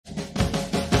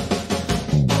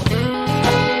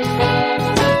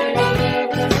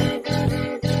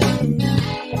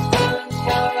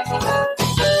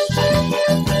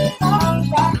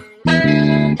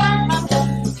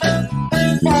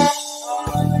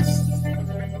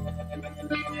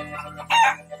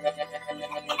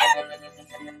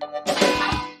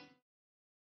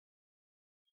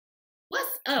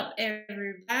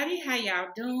How y'all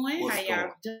doing? What's How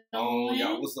y'all going doing?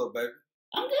 y'all? What's up, baby?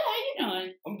 I'm good. How you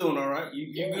doing? I'm doing all right.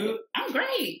 You good? I'm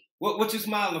great. What you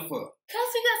smiling for? Cause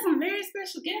we got some very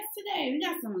special guests today. We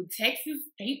got some Texas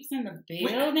peeps in the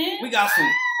building. We got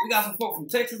some folk from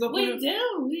Texas up here.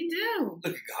 We do.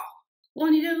 Look at God.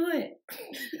 Want to do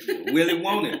it? Willie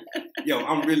want it. Yo,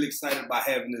 I'm really excited about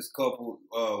having this couple.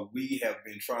 We have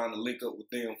been trying to link up with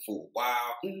them for a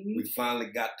while. Mm-hmm. We finally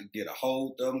got to get a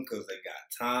hold of them because they got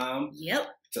time. Yep.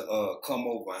 To come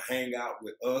over and hang out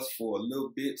with us for a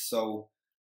little bit. So,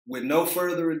 with no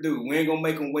further ado, we ain't gonna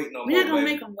make them wait no more. We're not gonna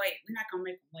make them wait.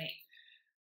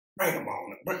 Bring them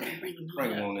on. Bring them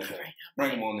on in here.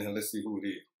 Bring them on in here. Let's see who it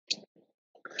is.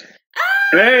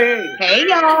 Hey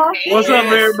y'all. What's up,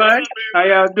 everybody? How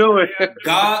y'all doing?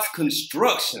 God's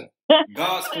construction. Yeah,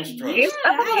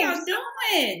 how y'all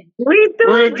doing?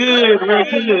 We're good.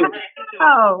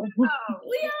 Oh. We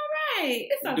all right.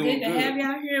 It's so good to good. have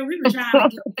y'all here. We've been trying to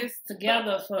get this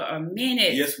together for a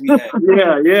minute. Yes, we have.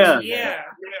 Yeah.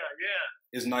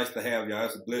 It's nice to have y'all.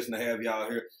 It's a blessing to have y'all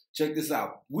here. Check this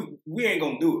out. We ain't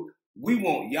gonna do it. We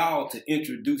want y'all to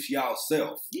introduce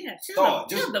yourself. Yeah, tell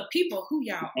the people who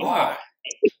y'all are.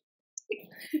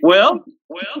 Well,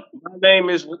 my name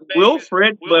is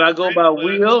Wilfred, but I go by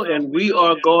Will, and we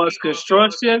are God's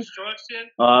Construction.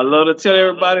 I love to tell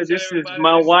everybody this is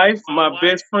my wife, my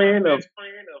best friend of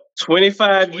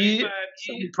 25 years.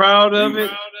 I'm proud of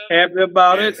it, happy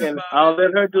about it, and I'll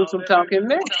let her do some talking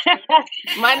next.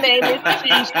 My name is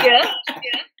Keisha.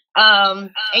 And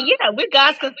we're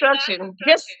God's Construction.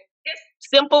 Just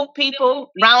simple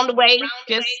people, round the way,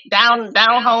 just down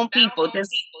home people.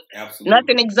 Just Absolutely.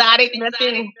 nothing exotic,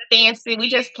 nothing fancy. We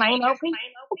just plain old people.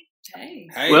 Hey,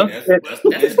 well, that's the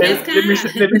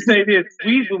let me say this.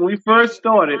 When we first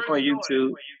started on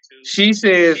YouTube, she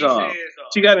says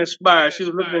she got inspired. She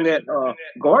was looking at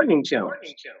gardening channels.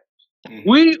 Mm-hmm.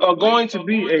 We are going to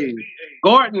be a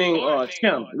gardening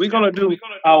channel. We're going to do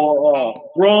our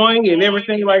growing and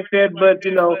everything like that. But,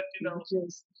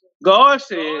 God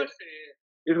said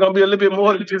it's going to be a little bit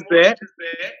more than just that.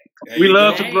 We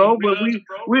love to grow, but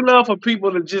we love for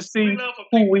people to just see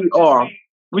who we are.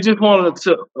 We just wanted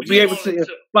to be able to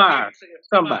inspire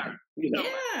somebody.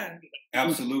 Yeah.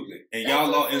 Absolutely. And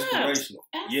y'all are inspirational.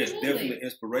 Absolutely. Yes, definitely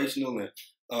inspirational. And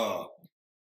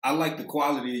I like the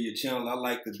quality of your channel. I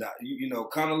like the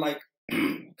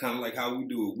kind of like how we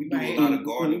do it. We do a lot of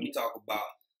gardening. We talk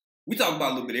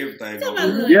about a little bit of everything.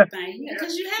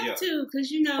 Because you have to.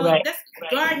 Because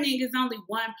gardening is only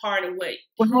one part of what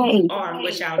you are and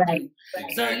what y'all do.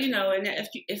 Exactly. So and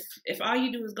if all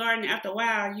you do is garden, after a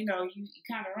while, you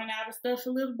kind of run out of stuff a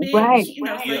little bit. Right. So you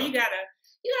gotta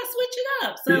switch it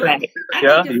up. So right.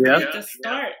 I think it's good to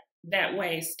start that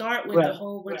way. Start with the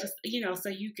whole bunch of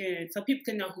so people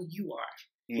can know who you are.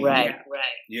 Mm-hmm. Right.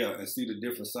 Yeah, and see the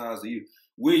different sides of you.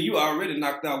 Will, you already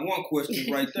knocked out one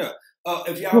question right there.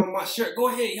 If y'all on my shirt, go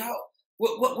ahead, y'all.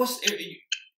 What's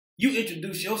you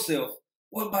introduce yourself?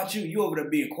 What about you? You over there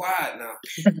being quiet now.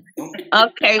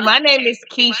 Okay, my name is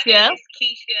Keisha.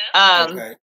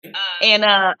 Okay. And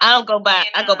I go by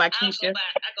Keisha.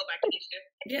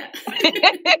 Yeah.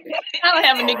 I don't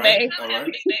have a nickname. All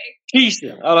right.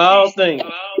 Keisha, out of all things.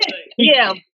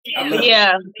 Yeah.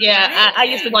 I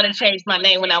used to want to change my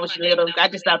name when I was little. I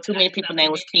just thought too many people's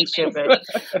name was Keisha. But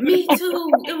me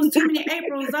too. It was too many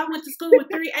Aprils. I went to school with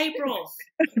 3 Aprils.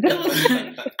 It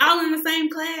was all in the same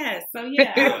class. So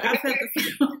I felt the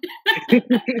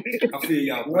same. I feel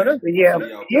y'all. But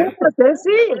that's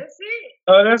it.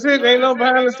 Oh, that's it. Ain't no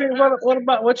behind the scenes. What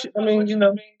about what you? I mean,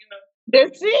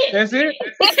 That's it. That's it.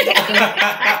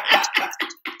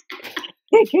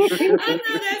 I know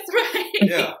that's right.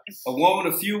 Yeah, a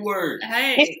woman, a few words.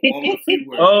 Hey, a woman, a few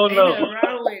words. Oh ain't no, nothing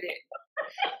wrong with it.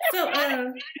 So,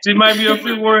 she might be a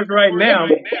few words right now.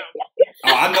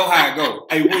 Oh, I know how it go.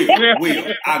 Hey,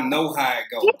 Will, I know how it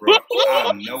go, bro.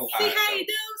 I know how.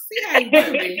 See how you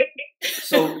do, man.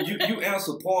 So you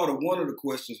answered part of one of the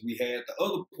questions we had. The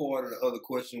other part of the other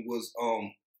question was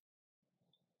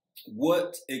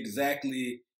what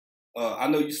exactly? I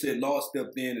know you said Lord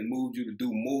stepped in and moved you to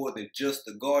do more than just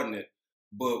the gardening,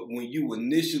 but when you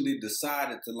initially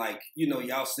decided to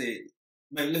y'all said,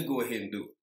 man, let's go ahead and do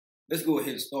it. Let's go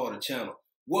ahead and start a channel.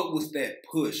 What was that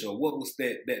push or what was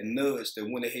that nudge that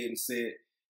went ahead and said,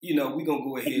 we're going to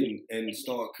go ahead and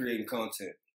start creating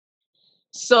content?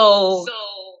 So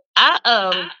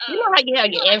I you know how you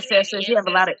have your ancestors, you have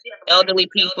a lot of elderly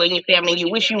people in your family, you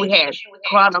wish you had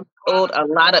chronicled a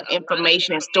lot of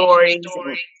information and stories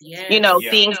and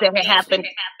things that had happened.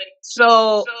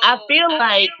 So I feel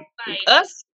like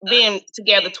us being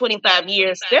together 25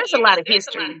 years, there's a lot of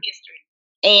history.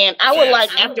 And I would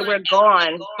like, after we're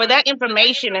gone, for that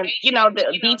information and, you know,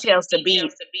 the details to be,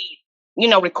 you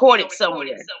know, recorded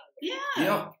somewhere.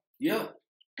 Yeah.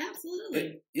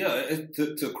 Absolutely.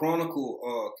 To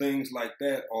chronicle things like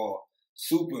that are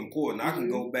super important. I can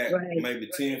go back maybe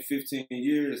 10, 15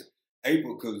 years.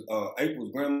 April's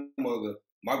grandmother,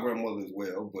 my grandmother as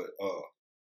well, but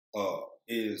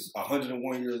is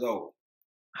 101 years old.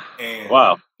 And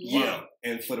wow. Yeah.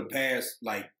 And for the past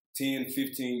like 10,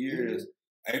 15 years,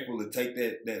 April would take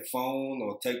that phone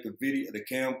or take the video, the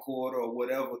camcorder or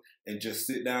whatever, and just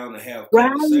sit down and have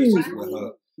conversations with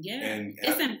her. Yeah, and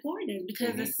it's important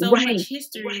because there's so much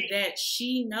history that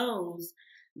she knows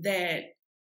that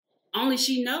only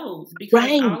she knows, because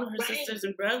all of her sisters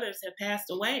and brothers have passed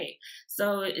away.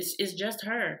 So it's just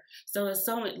her. So it's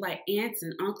so like aunts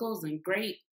and uncles and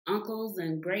great uncles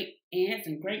and great aunts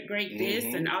and great this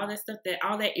and all that stuff, that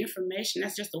all that information,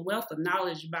 that's just a wealth of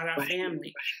knowledge about our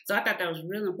family. So I thought that was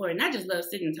really important. I just love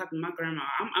sitting and talking to my grandma.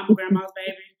 I'm grandma's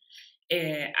baby.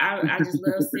 And I just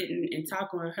love sitting and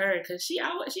talking with her because she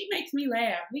makes me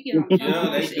laugh. We get on the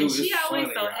phone and she always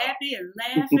so happy and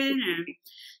laughing, and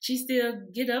she still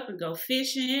get up and go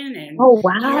fishing, and you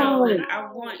know, and I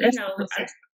want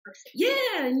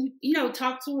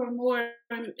talk to her more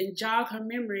and jog her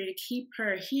memory to keep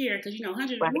her here, because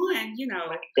 101,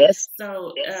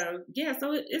 so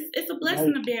so it's a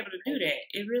blessing to be able to do that.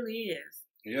 It really is.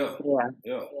 Yeah.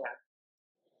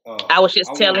 I was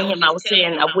just telling him, I was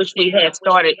saying, I wish we had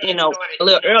started, a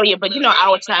little earlier, but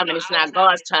our time and it's not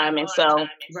God's time. And so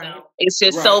it's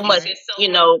just so much,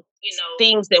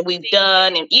 things that we've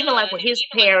done. And even like with his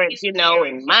parents, and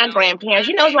my grandparents,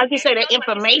 like you said, that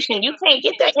information, you can't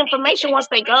get that information once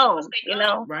they go,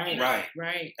 Right.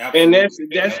 And that's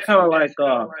kind of like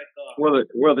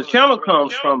where the channel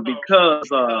comes from, because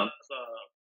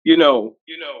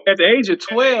at the age of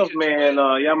 12, man,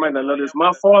 y'all might not know this,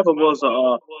 my father was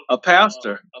a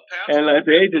pastor. And at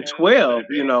the age of 12,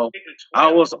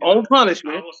 I was on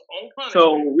punishment.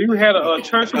 So we had a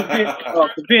church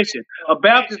convention, a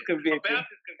Baptist convention.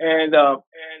 And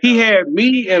he had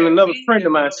me and another friend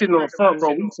of mine sitting on the front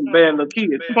row. We some bad little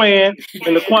kids playing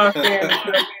in the choir stand.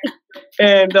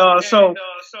 And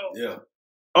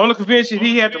on the convention,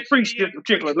 he had to preach this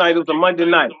particular night. It was a Monday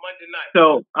night.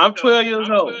 So I'm 12 years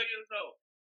old.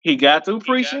 He got through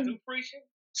preaching,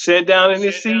 sat down in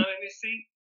his seat,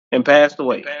 and passed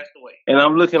away. And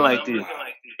I'm looking like this.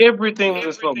 Everything was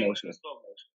in slow motion.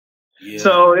 Yeah.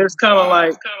 So it's kind of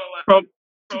like,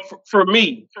 for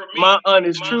me, my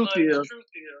honest truth is,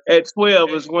 at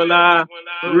 12 is when I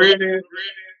really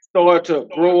started to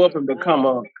grow up and become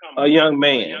a young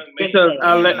man, because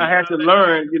I had to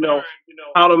learn,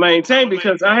 how to maintain,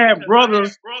 because I had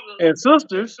brothers and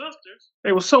sisters.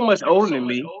 They were so much older than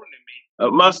me.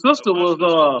 My sister was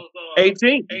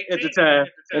 18 at the time,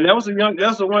 and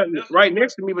that's the one right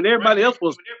next to me. But everybody else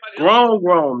was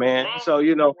grown, man. So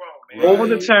over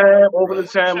the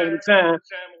time,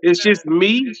 it's just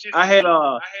me. I had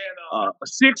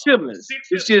 6 siblings.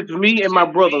 It's just me and my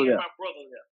brother left.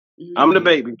 I'm the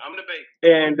baby.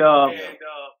 And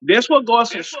that's what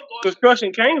God's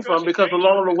construction came from, because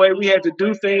along the way we had to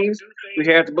do things. We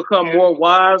had to become more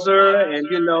wiser, and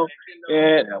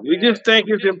and we just think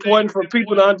it's important for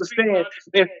people to understand,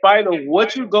 in spite of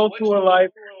what you go through in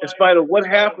life, in spite of what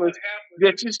happens,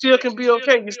 that you still can be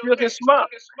okay. You still can smile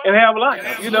and have life.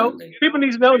 People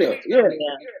need to know that. Yeah.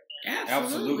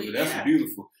 Absolutely. That's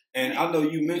beautiful. And I know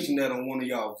you mentioned that on one of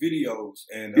y'all videos,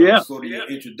 and sort of your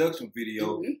introduction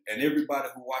video. And everybody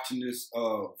who watching this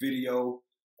video,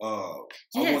 I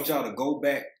want y'all to go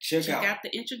back, check out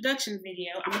the introduction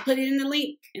video. I'm gonna put it in the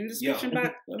link in the description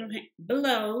box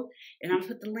below, and I'm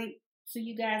gonna put the link to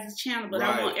you guys' channel. But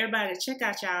I want everybody to check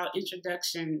out y'all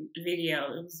introduction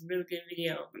video. It was a really good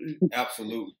video.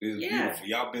 Absolutely, it was beautiful.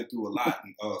 Y'all been through a lot.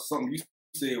 And, something you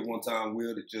said one time,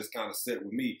 Will, that just kind of set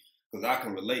with me, because I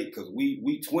can relate, because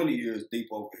we 20 years deep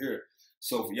over here.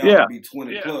 So for y'all to be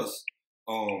 20 plus,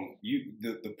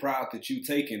 the pride that you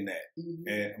take in that,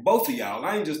 and both of y'all,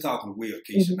 I ain't just talking to Will,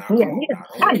 Keisha. Now, come on,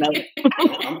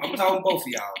 I'm talking both of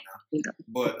y'all now.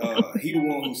 But he the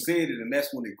one who said it, and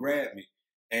that's when it grabbed me.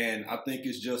 And I think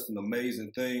it's just an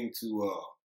amazing thing to,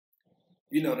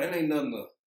 that ain't nothing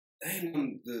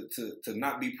to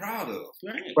not be proud of.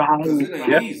 Because it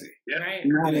ain't easy. It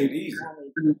ain't easy.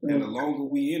 And the longer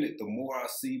we in it, the more I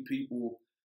see people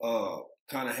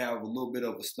kind of have a little bit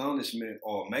of astonishment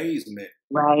or amazement.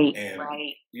 And,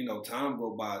 time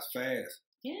go by as fast.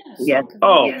 Yeah.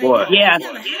 Oh, boy. Yeah,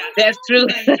 that's true.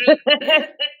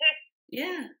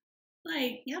 Yeah.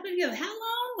 Like, y'all been together how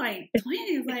long? Like,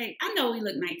 20s. Like, I know we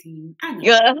look 19. I know.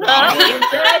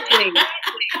 Exactly.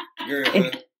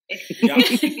 Girl,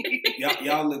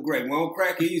 y'all look great. We don't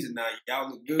crack easy now. Y'all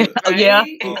look good. Right? Yeah.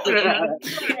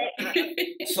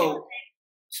 So,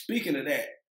 speaking of that,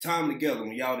 time together,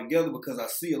 when y'all together, because I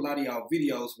see a lot of y'all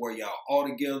videos where y'all all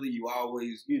together, you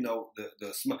always,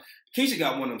 the smile. Keisha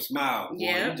got one of them smiles.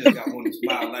 Yeah. You just got one of them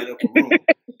smiles light up a room.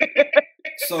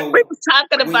 So we were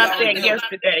talking about that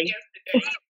yesterday.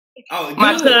 Oh,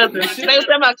 my cousin. They was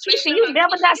talking about, Keisha, you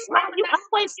never not smiling. You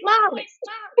always smiling.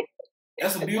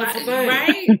 That's a beautiful thing.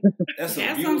 Right? That's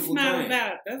a beautiful thing.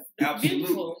 About. That's absolutely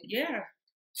beautiful. Yeah.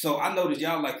 So I noticed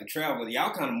y'all like to travel.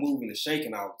 Y'all kind of moving and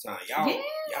shaking all the time.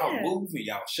 Y'all moving,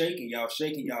 y'all shaking,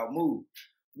 y'all move.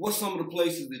 What's some of the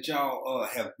places that y'all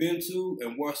have been to,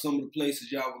 and where are some of the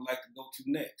places y'all would like to go to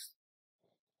next?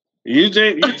 You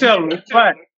tell me.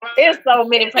 Right. There's so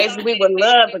many places we would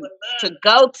love to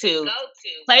go to.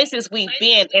 Places we've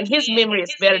been, and his memory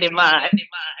is better than mine.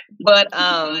 But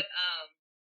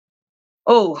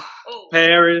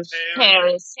Paris,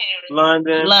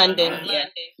 London, yeah.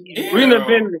 We've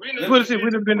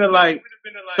been to like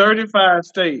 35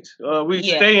 states. We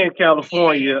stay in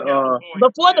California.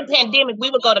 Before the pandemic, we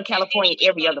would go to California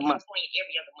every other month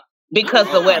because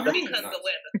the weather.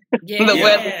 The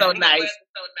weather's so nice.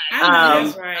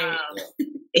 That's right.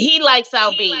 He likes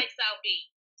South Beach.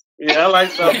 Yeah, I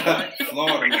like South Beach.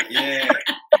 Florida, yeah.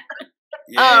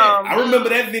 Yeah, I remember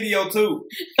that video too.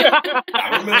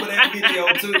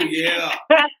 Yeah.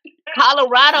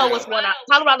 Colorado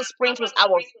Springs was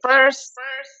our first.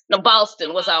 No,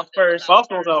 Boston was our first.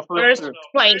 Boston was our first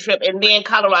plane trip, and then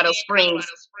Colorado Springs.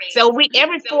 So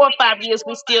every 4 or 5 years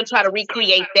we still try to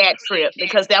recreate that trip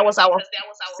because that was our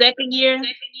second year.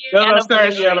 That was our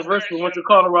second year anniversary. We went to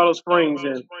Colorado Springs,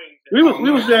 and we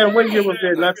was there. What year was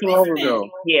that? Not too long ago.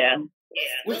 Yeah.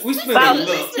 We spent a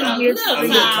little time in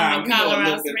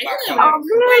Colorado Springs. Oh,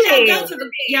 really?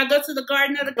 Y'all go to the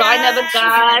Garden of the Gods? Garden of the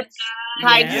Gods,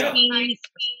 Pikes Peak,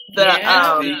 the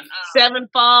Seven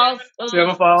Falls.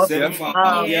 Seven Falls.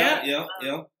 Yeah.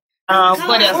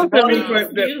 What else?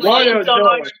 Royal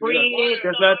George Bridge.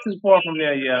 That's not too far from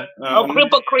there, yeah.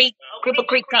 Cripple Creek,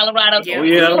 Colorado. Oh,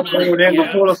 yeah. Over there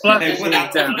before the flood.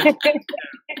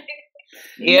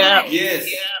 Yeah.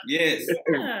 Yes.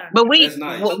 But we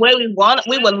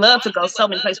would love to go so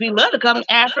many places. We love to come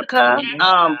to Africa,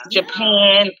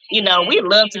 Japan. We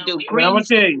love to do Greece. I'm gonna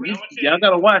tell you, y'all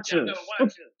gotta watch us.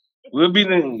 We'll be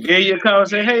there, get your call and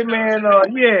say, hey man,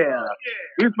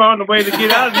 we found a way to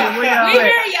get out of here. Where y'all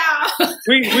at?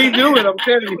 We do it, I'm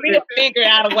telling you. We figure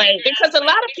out a way. Because a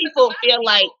lot of people feel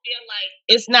like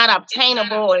it's not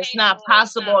obtainable, it's not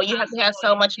possible, you have to have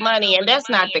so much money, and that's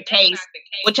not the case.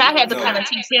 Which I had to kind of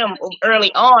teach him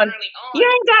early on. You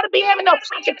ain't gotta be having no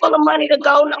pocket full of money to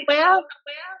go nowhere.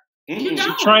 She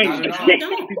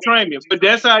trained me, but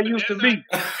that's how I used to be. You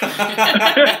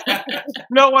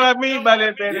know what I mean by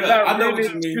that, man? Yeah, I know what you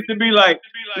mean. Used to be like,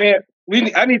 man,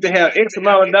 I need to have X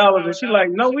amount of dollars, and she's like,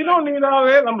 no, we don't need all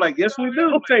that. I'm like, yes, we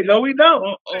do. Say, no, we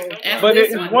don't. But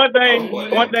it's one thing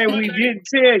we didn't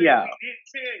tell y'all.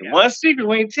 One secret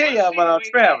we didn't tell y'all about our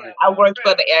traveling. I worked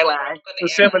for the airline for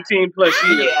 17 plus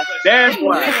years. Yeah. That's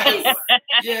why.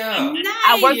 Yeah.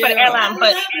 I worked for the airline,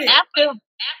 but after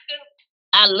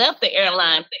I left the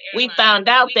airline, we found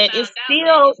out that it's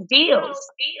still deals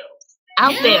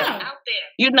out there,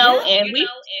 and we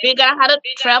figure out how to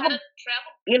travel,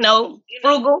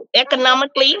 frugal,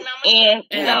 economically, and,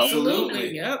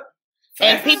 Absolutely. Yep.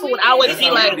 And people would always be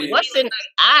like, what's in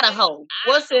Idaho?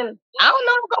 What's in, I don't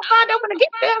know, I'm going to find out when I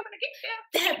get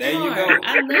there. There you go.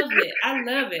 I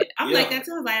love it. I'm like that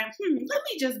too. I was like, let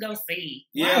me just go see.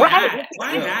 Yeah.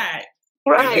 Why not?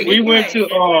 Right. We went to,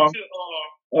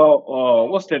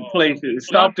 what's that place?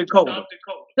 South Dakota.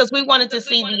 Because we wanted to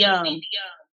see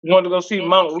we wanted to go see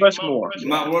Mount Rushmore.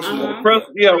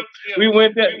 We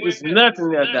went there. There's nothing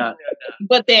there, Doc.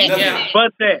 But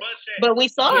But we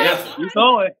saw it. Yeah. We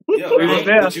saw it. Yeah. We was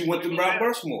there. But you went to Mount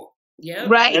Rushmore. Yeah.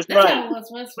 Right. That's right.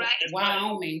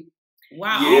 Wyoming.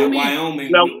 Yeah,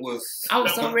 Wyoming was. I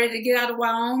was so ready to get out of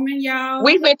Wyoming, y'all.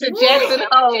 We went to Jackson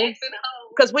Hole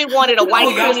because we wanted a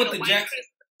white Christmas. Y'all went to Jackson?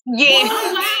 Yeah.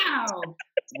 Oh,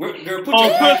 wow. Girl, put your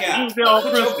bank out.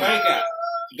 Put your bank out.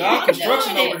 God,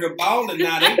 construction over here balling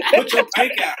now. They put your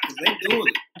bank out because they doing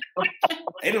it.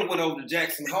 They done went over to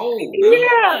Jackson Hole. Man.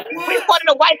 Yeah. We wanted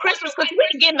a white Christmas because we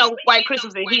didn't get no white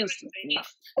Christmas in Houston.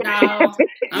 No,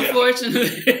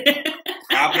 unfortunately.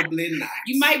 Probably not.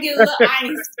 You might get a little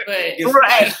ice, but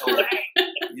right.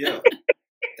 Yeah,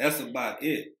 that's about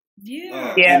it.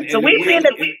 Yeah. So we've been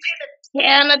to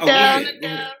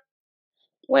Canada.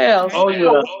 Well,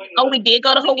 we did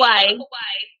go to Hawaii.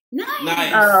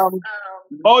 Nice.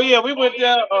 We went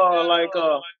there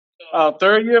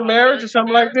third year marriage or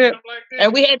something like that.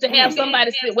 And we had to have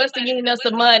somebody sit Western Union us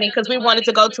some money because we wanted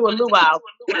to go to a luau.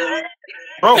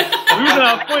 Bro, we was in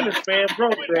our 20s, man.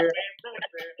 Broke, man.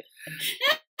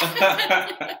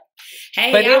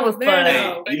 Hey, but it was fun.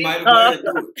 Hey, you might have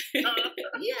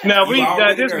Now we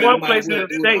got this one place in the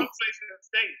States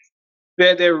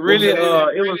that really it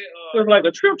was like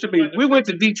a trip to me. We went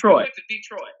to Detroit,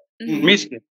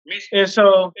 Michigan. And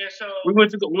so we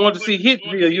wanted to see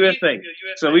Hitville, USA.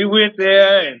 So we went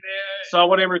there and saw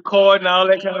what they recording and all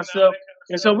that kind of stuff.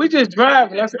 And so we just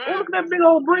drive, and I said, "Oh, look at that big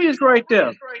old bridge right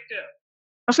there."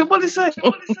 I said, "What did he say?"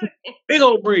 Big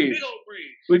old bridge.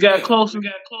 We got closer.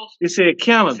 It said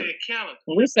Canada.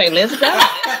 We say, "Let's go,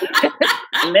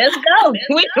 let's go."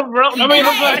 We drove. I mean,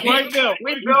 it's like right there.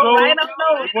 We drove right on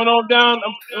over. Went on down.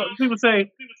 People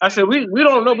say, "I said we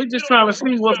don't know. We just trying to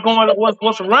see what's going on,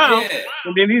 what's around." Yeah.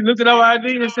 And then he looked at our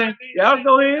ID and said, "Y'all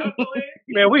go ahead."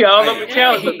 Man, we all up in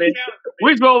Canada, man.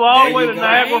 We drove all the way to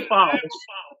Niagara Falls.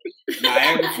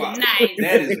 Niagara Falls. Nice.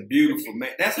 That is beautiful,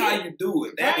 man. That's how you do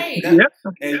it.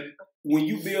 And when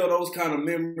you build those kind of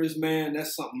memories, man,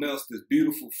 that's something else that's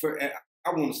beautiful. I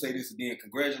want to say this again.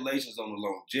 Congratulations on the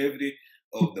longevity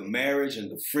of the marriage and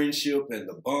the friendship and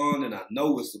the bond. And I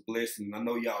know it's a blessing. I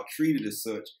know y'all treat it as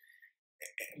such.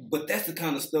 But that's the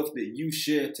kind of stuff that you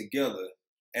share together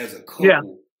as a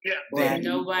couple. That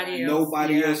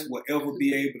nobody else will ever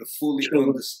be able to fully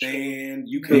understand.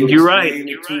 You can't explain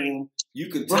it to them.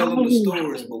 You can tell them the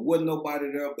stories, but wasn't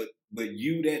nobody there but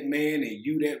you, that man, and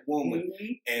you, that woman,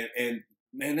 and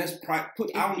man, that's you can't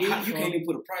even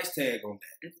put a price tag on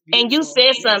that. And you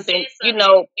said something,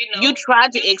 you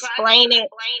tried to explain it,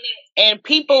 and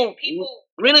people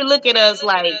really look at us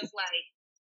like,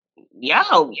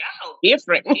 y'all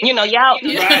different. Y'all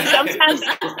sometimes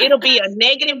it'll be a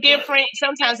negative different,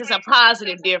 sometimes it's a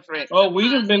positive different. Oh,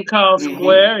 we've been called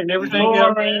square and everything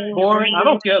else. Boring. I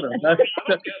don't care though.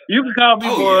 You can call me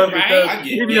boring because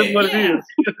it is what it is.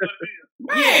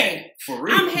 Yeah, for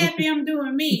real. I'm happy I'm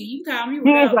doing me. You call me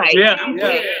whatever. Right. I'm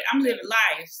living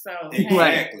life. So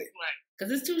exactly.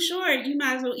 Because it's too short. You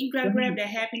might as well, you got to grab that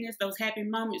happiness, those happy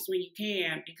moments when you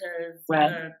can, because,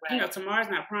 tomorrow's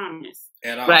not promised.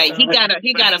 Right. So,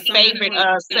 he got a favorite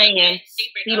saying.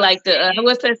 He liked the,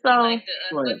 what's that song?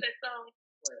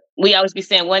 We always be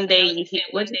saying, one day you hear.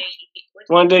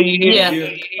 One day you hear.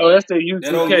 Yeah. Oh, that's the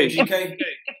UGK.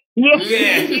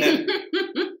 Yeah.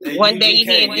 One day you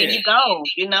hear and then you go,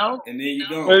 And then you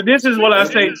go. Well, this is what I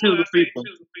say to the people.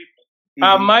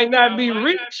 I might not be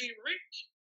rich,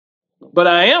 but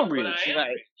I am rich.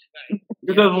 Right.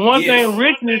 Because one thing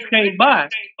richness can't buy,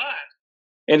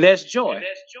 and that's joy.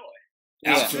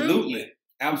 Absolutely.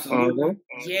 Absolutely.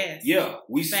 Yes. Yeah.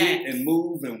 We sit and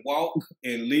move and walk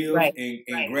and live in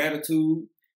gratitude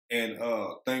and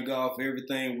thank God for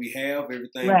everything we have,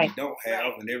 everything we don't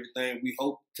have, and everything we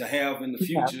hope to have in the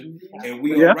future. And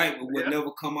we are right, but will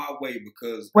never come our way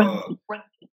because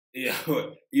it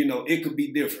could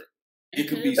be different. It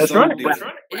could be something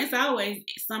different. And it's always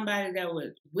somebody that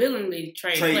would willingly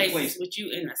trade places with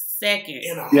you in a second.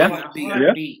 In a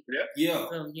heartbeat. Yeah.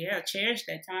 So cherish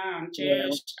that time.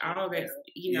 Cherish all that,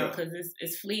 because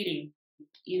it's fleeting.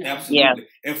 Absolutely.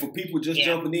 And for people just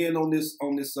jumping in on this,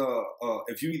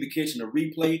 if you either catching a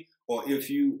replay or if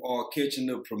you are catching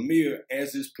the premiere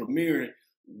as it's premiering,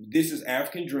 this is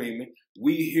African Dreamin'.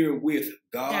 We here with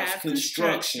God's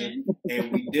Construction,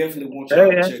 and we definitely want y'all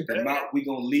to check them out. We're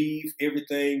going to leave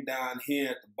everything down here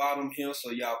at the bottom here so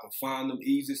y'all can find them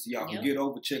easy, so y'all can get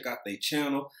over, check out their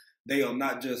channel. They are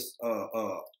not just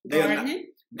gardening.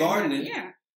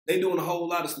 They doing a whole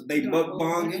lot of stuff. They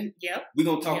mukbanging. Yep. We're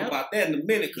going to talk about that in a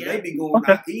minute because they be going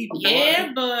out eating.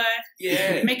 Yeah, boy.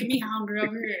 Yeah. Making me hungry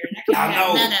over here. And I can't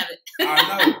have none of it.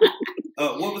 I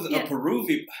know. What was it? A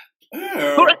Peruvian.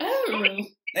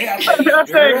 They got I said,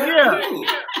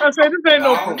 this ain't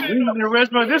no Peruvian in the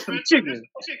restaurant. This some chicken.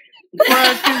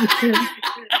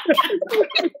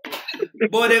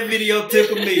 Boy, that video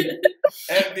tickled me.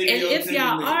 And if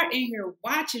y'all are in here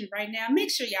watching right now, make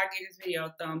sure y'all give this video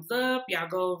a thumbs up. Y'all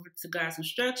go over to God's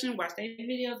Construction, watch their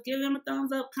videos, give them a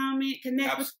thumbs up, comment,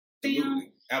 connect with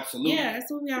them. Absolutely. Yeah, that's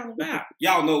what we all about.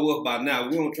 Y'all know what by now.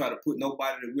 We don't try to put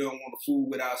nobody that we don't want to fool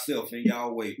with ourselves in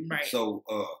y'all way. Right. So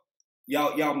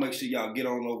y'all make sure y'all get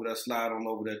on over there, slide on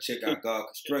over there, check out God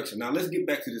Construction. Now let's get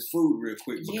back to this food real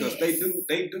quick because they do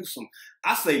some.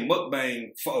 I say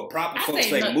mukbang. Proper folks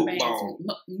say mukbang.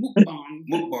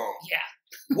 Mukbang. Yeah.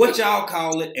 What y'all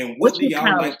call it, and what do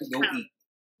y'all like to go eat?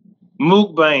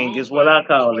 Mukbang is what I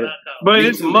call it, but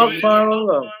it's mukbang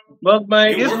or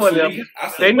mukbang. It's whatever.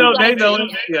 They know.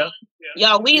 Yeah.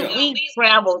 Y'all, we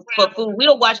travel for food. We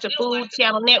don't watch the Food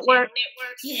Channel Network.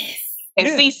 Yes. and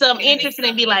see something interesting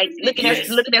and be like, looking at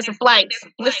some flights.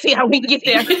 Let's see how we can get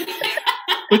there.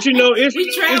 But you know, it's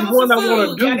one I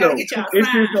want to do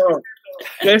though.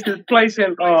 There's this place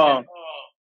in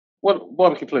what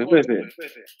barbecue place? Where's it?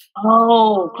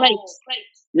 Oh, place.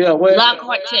 Yeah, where?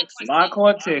 Lockhart, Texas.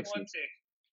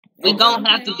 We gonna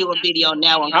have to do a video on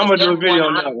that one. I'm gonna do a video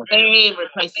on that one.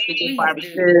 Favorite places to get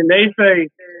barbecue. And they say,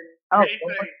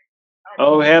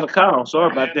 we had a call.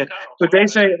 Sorry about that. But they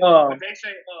say,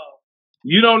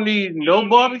 you don't need no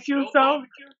barbecue sauce.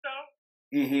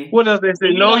 Mm-hmm. What else they say?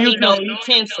 You don't need no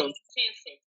utensils.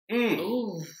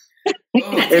 Ooh.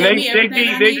 And they give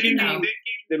you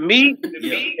the meat,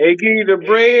 they give you the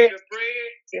bread,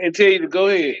 and tell you to go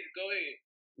ahead.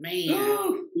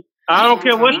 Man. I don't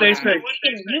care what they say.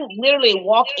 You literally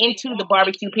walk into the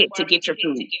barbecue pit to get your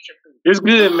food. It's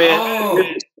good, man. Oh.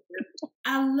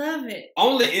 I love it.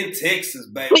 Only in Texas,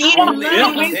 baby. Only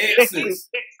in Texas.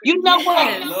 You know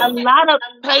what? A lot of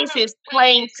places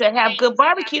claim to have good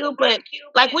barbecue, but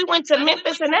like we went to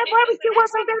Memphis and that barbecue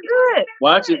wasn't that good.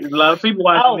 Watch it. There's a lot of people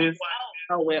watching this.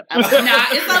 Oh well. Nah,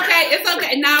 it's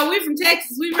okay. Nah, we from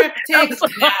Texas. We rep Texas.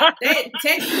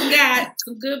 Texas got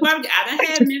some good barbecue. I done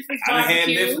had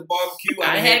Memphis barbecue.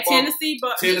 I had Tennessee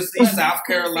barbecue. Tennessee, South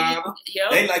Carolina.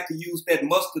 Yep. They like to use that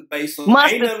mustard base.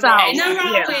 Mustard sauce. Ain't nothing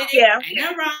wrong with it. Yeah. Ain't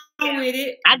nothing wrong with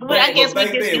it. I guess we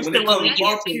just used to what we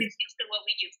used to.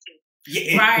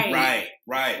 Yeah,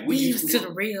 right. We used to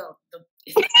the real.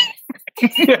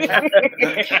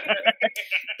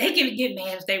 They can get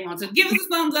mad if they want to. Give us a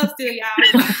thumbs up still, y'all.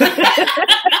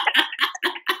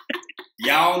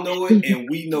 Y'all know it and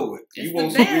we know it. You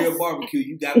want some real barbecue,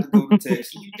 you got to go to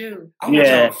Texas. You do. I want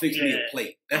y'all to fix me a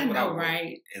plate. That's what I want.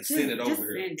 Right. And send it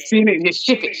over here. Send it, just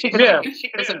ship it. Yeah.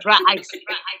 With some dry ice.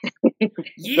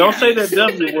 Yeah. Don't say that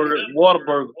W word,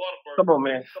 Whataburger. Come on,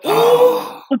 man.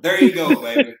 Oh, there you go,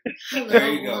 baby. There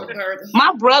you go.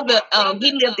 My brother,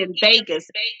 he lived in Vegas,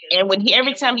 and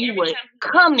every time he would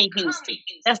come to Houston,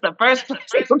 that's the first place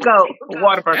he would go.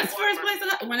 Whataburger. That's the first place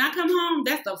I go. When I come home,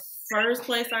 that's the first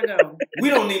place I go. We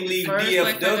don't even leave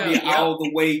DFW all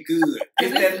the way good.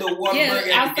 It's that little Whataburger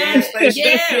at the gas station.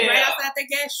 Yeah, right outside the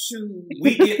gas shoe.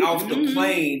 We get off the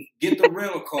plane, get the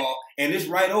rental car, and it's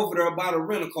right over there by the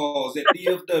rental cars at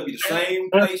DFW, the same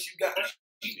place you got.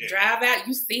 Drive out,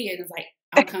 you see it. It's like,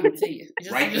 I'm coming to you.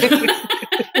 Right there.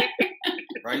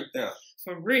 Right there.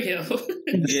 For real.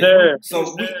 Yeah.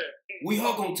 So we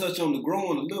are gonna touch on the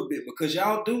growing a little bit because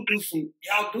y'all do some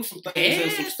things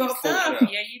and some stuff over there.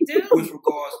 Yeah, you do. With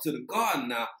regards to the garden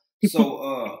now.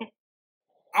 So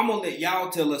I'm gonna let y'all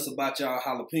tell us about y'all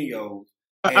jalapenos.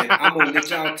 And I'm gonna let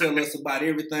y'all tell us about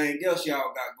everything else y'all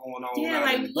got going on.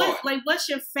 Yeah, what's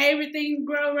your favorite thing to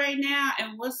grow right now,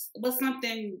 and what's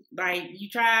something like you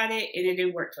tried it and it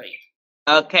didn't work for you?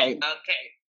 Okay.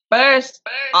 First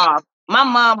off, my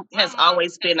mom has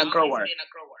always been a grower.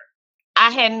 I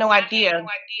had no idea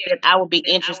that I would be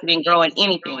interested in growing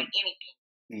anything.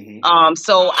 Mm-hmm.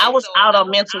 So I was out on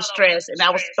mental stress, and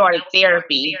I was starting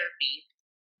therapy,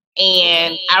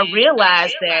 and I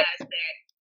realized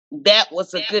that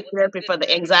was a good therapy for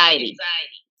the anxiety.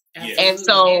 Yes. And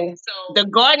so the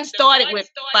garden started with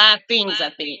 5 things, I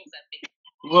think.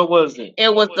 What was it?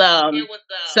 It was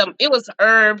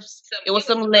herbs, it was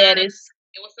some lettuce,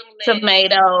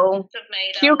 tomato,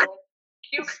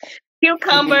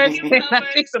 cucumbers, and I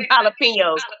think some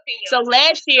jalapenos. So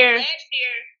last year,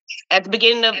 at the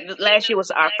beginning of last year was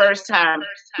our first time,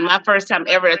 my first time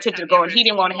ever attempting to grow, and he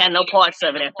didn't want to have no parts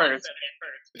of it at first.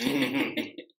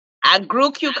 I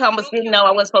grew cucumbers, didn't know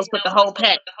I wasn't supposed to put the whole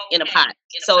pack in a pot.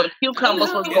 So the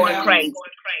cucumbers was going crazy.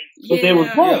 But they was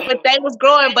growing. But they was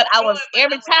growing, but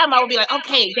every time I would be like,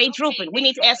 okay, they drooping. We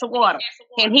need to add some water.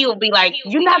 And he would be like,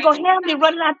 you're not going to have me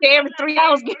running out there every 3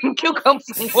 hours getting cucumbers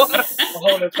and water.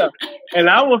 And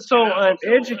I was so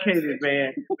uneducated,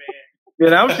 man.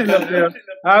 That I was sitting up there.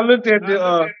 I looked at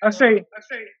I say,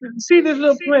 see this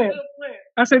little plant?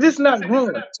 I said, this is not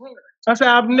growing. I said,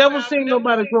 I've never seen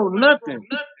nobody grow nothing.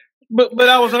 But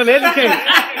I was uneducated.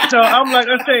 So I'm like,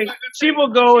 I say, she will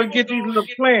go and get these little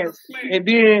plants and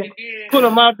then put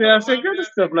them out there. I said, girl, this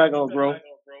stuff not going to grow.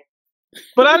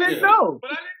 But I didn't know.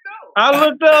 I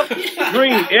looked up,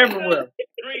 green everywhere.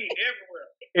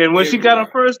 And when she got her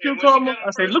first cucumber,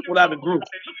 I said, look what I grew.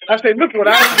 I said, look what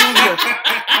I grew.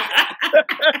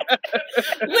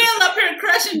 Will up here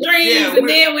crushing dreams, and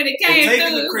then when it came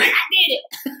through, I did it.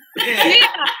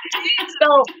 Yeah.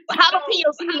 So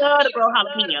jalapenos, we love to grow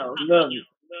jalapenos. Love you.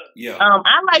 Yeah.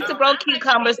 I like to grow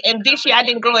cucumbers, and this year I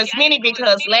didn't grow as many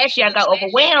because last year I got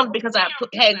overwhelmed because I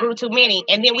had grew too many,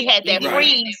 and then we had that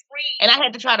freeze, and I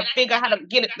had to try to figure out how to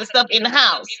get the stuff in the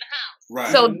house.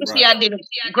 So this year I didn't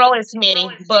grow as many,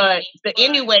 but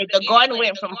anyway, the garden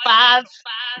went from 5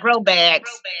 grow bags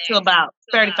to about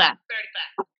 35.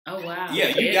 Oh wow! Yeah,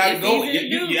 you got it going.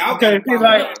 Y'all okay,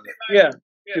 got it.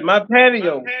 See, my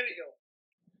patio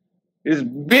is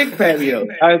big patio.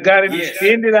 I got it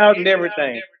extended out and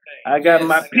everything. I got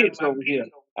my pits over here.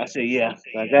 I said,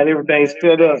 I got everything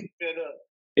set up.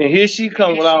 And here she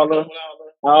comes with all the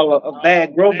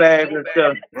bag, grow bags and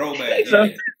stuff. Grow bags. So,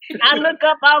 I look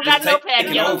up, I don't got no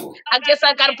patio. I guess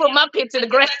I got to put my pits in the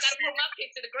grass.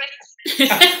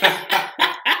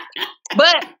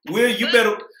 But Will, you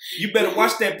better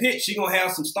watch that pit. She gonna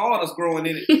have some stardust growing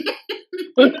in it.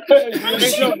 You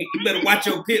better watch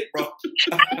your pit, bro.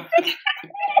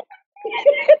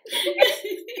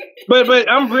 but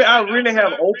I really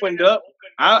have opened up.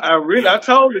 I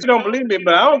told her, she don't believe me,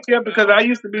 but I don't care because I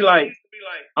used to be like,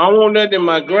 I don't want nothing in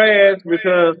my grass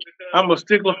because I'm a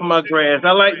stickler for my grass.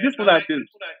 I like this. What I do.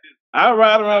 I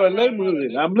ride around the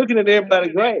neighborhood. I'm looking at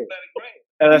everybody's grass.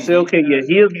 And I say, okay,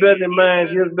 here's better than mine,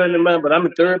 but I'm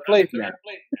in third place now.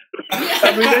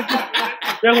 I mean,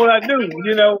 that's what I do,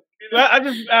 you know. I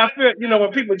feel,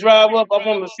 when people drive up, I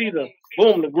want to see the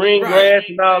green grass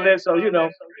and all that. So,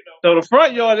 so the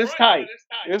front yard is tight.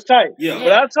 It's tight. Yeah.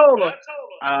 But I told her,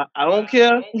 I don't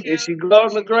care if she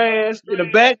glows in the grass in the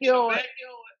backyard.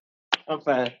 I'm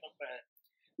fine.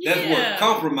 That's what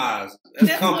compromise.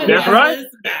 That's right.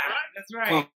 That's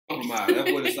right. Compromise.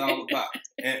 That's what it's all about.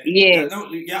 And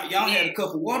y'all had a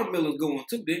couple watermelons going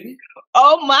too, didn't you?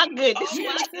 Oh my goodness!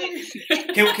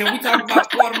 Can we talk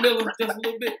about watermelons just a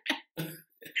little bit?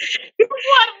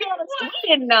 Watermelons.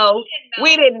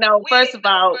 We didn't know. First of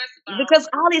all, because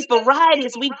all these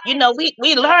varieties, we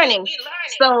learning.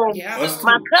 So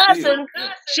my cousin,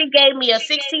 she gave me a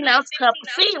 16-ounce cup of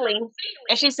seedling,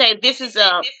 and she said, "This is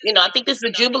I think this is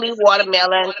a Jubilee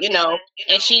watermelon."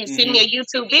 And she sent me a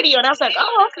YouTube video, and I was like,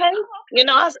 "Oh, okay."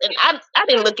 I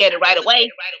didn't look at it right away.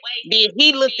 Then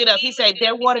he looked it up. He said,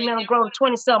 "That watermelon grows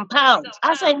 20-something pounds."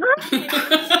 I said, "Huh?"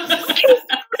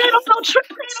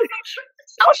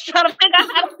 I was trying to figure out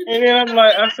how to... And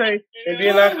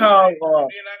then I called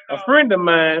a friend of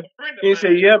mine. He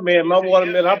said, "Yeah, man, my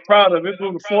watermelon, I'm proud of it. It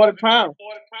grew to 40 pounds.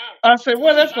 I said,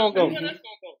 "Where that's going to go?"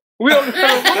 We only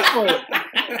started work for it.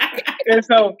 And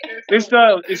so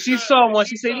she saw one.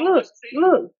 She said, look,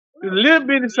 a little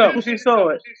bit of something. She saw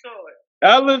it.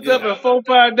 I looked up in 4 or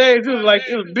 5 days. It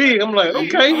was big. I'm like,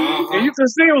 okay. And you can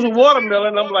see it was a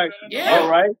watermelon. I'm like, all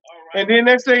right. And then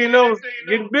next thing you know, it's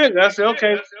getting bigger. I said,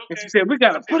 okay. And she said, we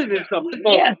got to put it in something.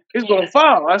 It's going to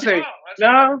fall. I said,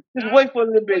 no, just wait for a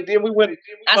little bit. Then we went.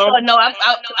 I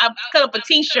cut up a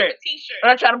T-shirt.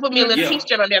 I tried to put me a little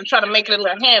T-shirt on there. I'm trying to make it a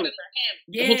little hammock.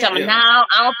 Yeah. He told me, no,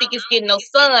 I don't think it's getting no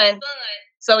sun.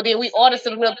 So then we ordered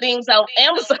some little things off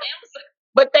Amazon.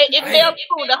 But it fell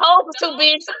through. The hole was too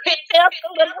big, so it fell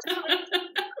through.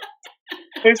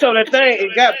 And so that thing,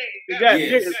 it got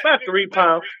big. It's about 3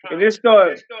 pounds, and it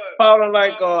started falling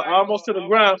like almost to the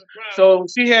ground. So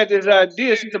she had this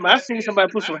idea. She said, "I seen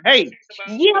somebody put some hay."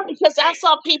 Yeah, because I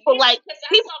saw people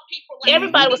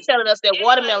everybody was telling us that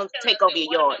watermelons take over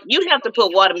your yard. You have to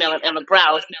put watermelon in the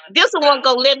ground. This one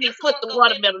gonna let me put the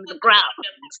watermelon in the ground.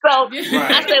 So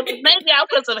I said, well, maybe I'll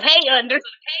put some hay under.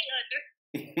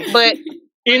 But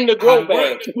in the grow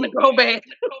bag.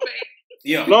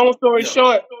 Yeah. Long story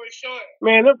short,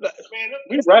 man,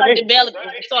 we started developing.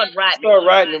 We started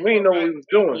writing. And we didn't know what we was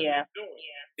doing. Yeah.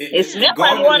 It smelled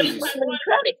like water.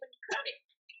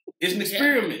 It's an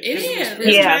experiment. It's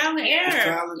trial and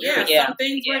error. Yeah. Some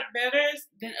things work better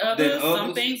than others.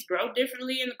 Some things grow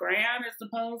differently in the ground as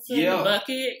opposed to the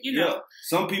bucket.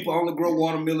 Some people only grow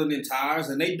watermelon in tires,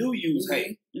 and they do use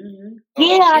hay.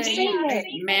 Mm-hmm. I've seen that.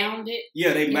 Mound it.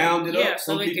 Yeah, they mound it up.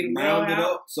 Some so people mound it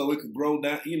up so it could grow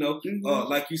down.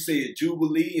 Like you said,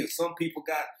 Jubilee, and some people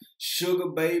got sugar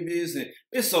babies, and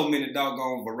there's so many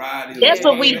doggone varieties. That's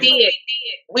what we did.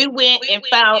 We went and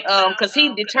found because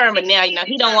he's determined now.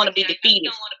 He don't want to be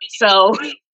defeated. So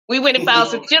we went and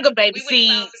found some sugar baby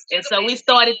seeds, and so we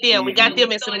started them. We got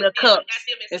them in some little cups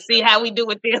and see how we do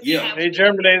with them. Yeah, they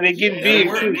germinate. They getting big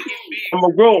too. I'm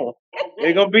gonna grow them.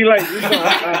 They're gonna be like,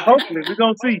 hopefully, we're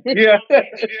gonna see. Yeah.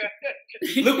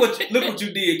 Look what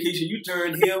you did, Keisha. You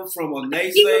turned him from a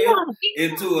naysayer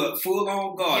into a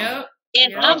full-on gardener.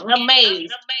 And I'm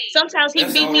amazed. Sometimes he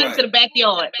beat me into the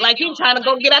backyard. Like he's trying to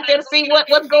go get out there to see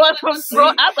what's going from the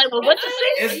front. I was like, well, what you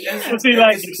see?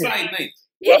 It's exciting.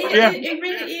 It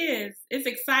really is. It's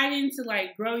exciting to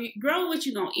grow what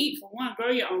you're gonna eat for one, grow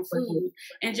your own food,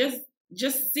 and just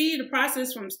just see the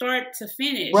process from start to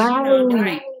finish. Right. You know,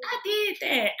 like I did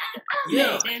that. I made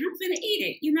that. I'm finna eat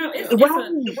it. You know,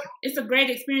 it's a great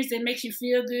experience that makes you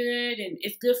feel good, and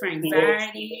it's good for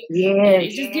anxiety. Yeah.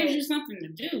 It just gives you something to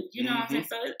do. You know what I'm saying?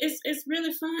 So it's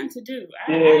really fun to do.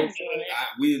 I Yeah. enjoy it.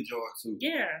 We enjoy it too.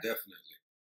 Yeah. Definitely.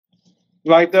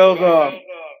 Like those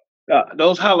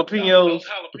jalapenos.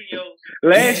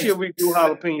 Last year we grew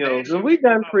jalapenos, and we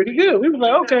done pretty good. We was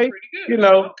like, okay, you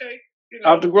know,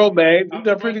 out the grow bag, we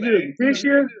done pretty good. This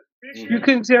year, you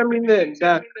couldn't tell me nothing.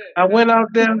 I went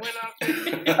out there,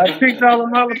 I picked all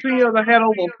them jalapenos. I had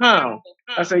over a pound.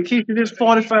 I said, Keisha, this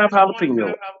 45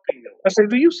 jalapenos. I said,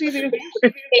 do you see this?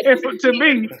 And to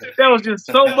me, that was just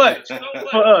so much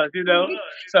for us, you know.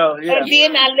 So yeah. And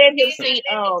then I let him see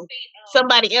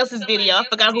somebody else's video. I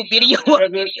forgot who video it was.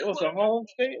 It was a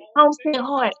homestead. Homestead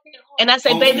Heart. And I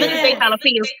said, babe, look at their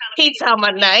jalapenos. He talking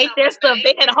about, nah, ain't that stuff?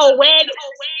 They had a whole wagon.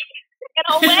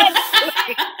 Talking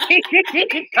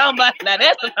about, now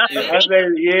that's I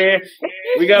said, yeah,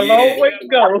 we got a long way to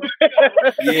go.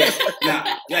 Yeah.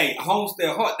 Now, hey,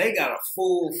 Homestead Heart, they got a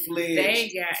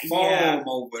full-fledged farm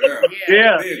over there.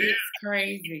 Yeah. It's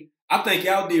crazy. I think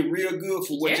y'all did real good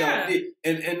for what y'all did,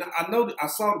 and I know I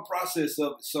saw the process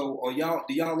of it. So,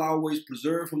 do y'all always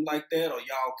preserve them like that, or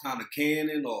y'all kind of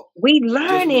canning, or we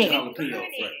learning?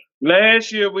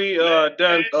 Last year we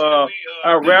done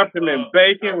I wrapped them in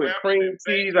bacon with cream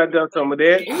cheese. I done some of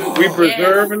that. We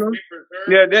preserving them.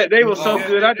 Yeah, they were so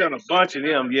good. I done a bunch of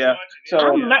them. Yeah.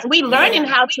 So we learning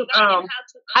how to.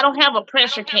 I don't have a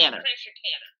pressure canner,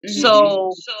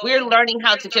 so we're learning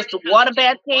how to just do water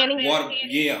bath canning.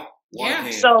 Yeah.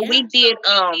 So we did.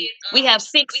 We have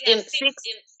six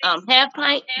half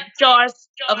pint jars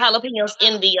of jalapenos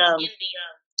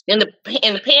in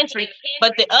the pantry,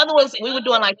 but the other ones we were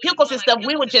doing like pickles and stuff.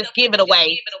 We would just give it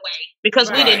away because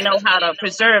we didn't know how to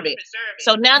preserve it.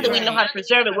 So now that we know how to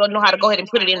preserve it, we'll know how to go ahead and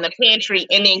put it in the pantry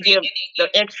and then give the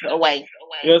extra away.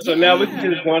 Yeah. So now we can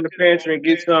just go in the pantry and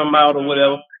get some out or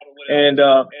whatever. And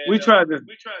we tried this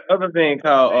other thing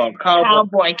called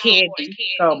cowboy candy.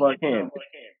 Cowboy candy.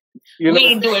 You know? We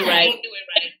didn't do it right.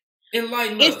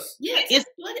 Enlighten us. It's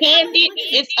candy.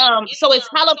 It's so it's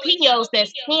jalapenos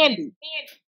that's candy.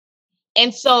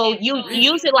 And so you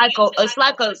use it it's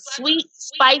like a sweet,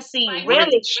 spicy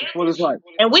relish. What it's like.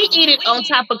 And we eat it on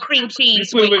top of cream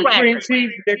cheese with cream cheese,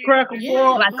 that cracker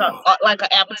ball, like an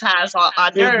appetizer or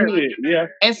hors d'oeuvre. Yeah.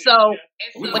 And so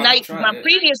my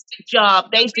previous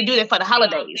job, they used to do that for the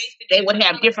holidays. They would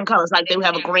have different colors, like they would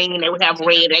have a green, they would have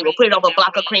red. They would put it over a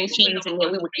block of cream cheese, and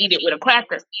then we would eat it with a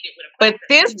cracker. But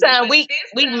this time we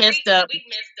messed up.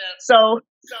 So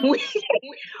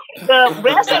the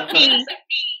recipe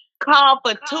called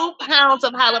for 2 pounds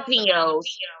of jalapenos.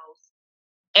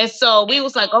 And so we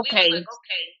was like, okay,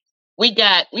 we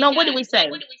got, what did we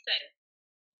say?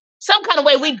 Some kind of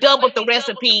way we doubled the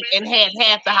recipe and had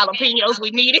half the jalapenos we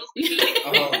needed.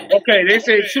 Okay, they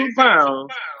said 2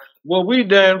 pounds. What we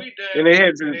done, and they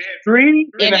had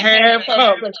 3.5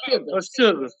 cups of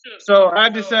sugar. So I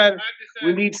decided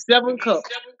we need 7 cups.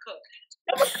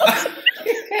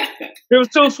 It was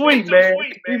too sweet, man.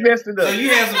 We messed it up. So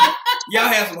y'all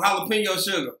had some jalapeno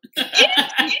sugar.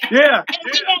 Yeah.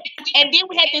 And then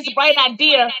we had this bright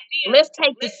idea. Let's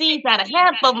take the seeds out of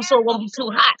half of them so it won't be too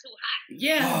hot.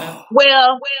 Yeah.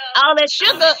 Well, all that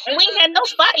sugar, and we ain't had no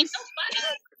spice.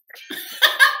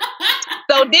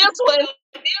 So this one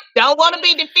don't want to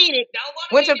be defeated.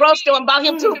 Went to the grocery store and bought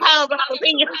him 2 pounds of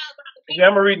jalapeno. Yeah,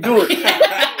 I'm going to redo it.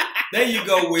 There you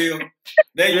go, Will.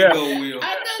 There you go, Will.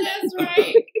 I know that's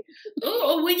right.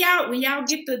 Ooh, when y'all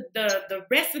get the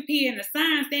recipe and the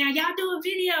signs down, y'all do a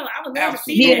video. I would love to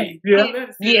see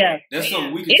that. Yeah. That's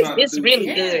something we can try to do. It's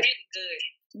really good.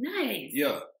 Nice.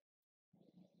 Yeah.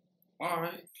 All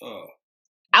right.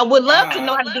 I would love to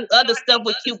know how to do other stuff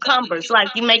with cucumbers. Like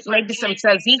you make maybe some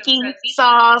tzatziki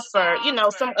sauce or,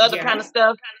 some other kind of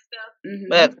stuff. Mm-hmm.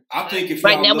 But I think if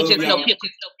right now we just know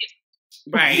pickles.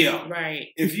 Right. Yeah. Right.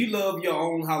 If you love your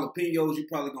own jalapenos, you're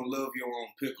probably gonna love your own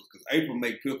pickles because April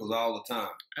make pickles all the time.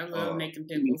 I love making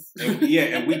pickles.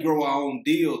 And we grow our own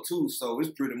dill too, so it's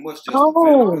pretty much just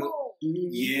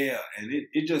yeah, and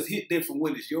it just hit different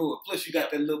when it's yours. Plus, you got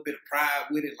that little bit of pride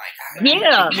with it, like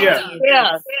yeah.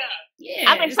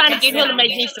 I've been trying to get him to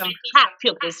make me some hot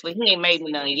pickles, but he ain't made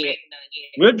me none yet.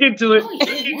 We'll get to it.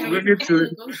 We'll get to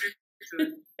it.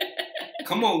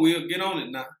 Come on, Will, get on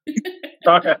it now.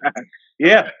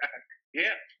 Yeah.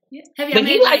 Have y'all but made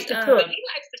he likes to cook.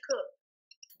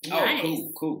 Nice.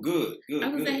 Oh, cool, good. I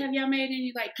was say, have y'all made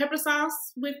any pepper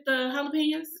sauce with the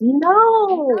jalapenos?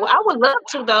 No, I would love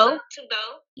to though.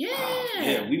 Yeah.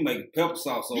 Yeah, we make pepper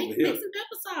sauce over here. Make some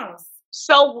pepper sauce.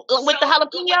 So with the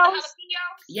jalapenos,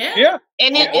 yeah.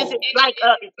 And is it like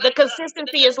the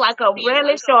consistency is like a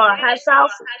relish or a hot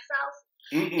sauce?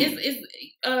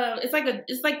 It's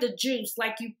like the juice.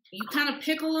 Like you kind of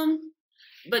pickle them,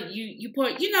 but you pour.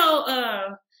 You know,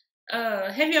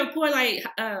 have you ever poured like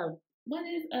what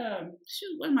is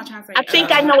what am I trying to say? I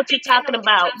think I know what you're talking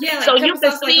about. Yeah, like so you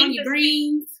can see like on your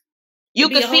greens. You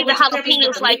can see the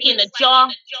jalapenos like in a jar,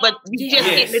 but you just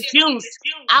get the juice.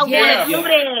 I want to do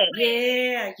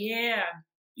that. Yeah.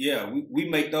 Yeah, we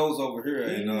make those over here,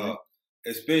 and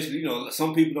especially, you know,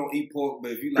 some people don't eat pork,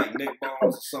 but if you like neck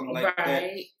bones or something like that,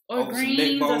 or over greens, some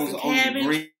neck bones, or over some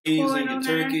greens and your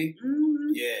turkey,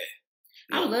 yeah.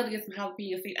 I would love to get some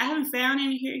jalapeno seeds. I haven't found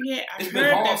any here yet. I've it's heard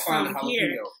been hard there's finding some jalapeno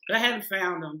here, but I haven't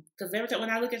found them because every time when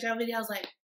I look at your video, I was like,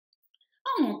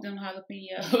 I want them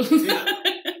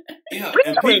jalapenos. Yeah,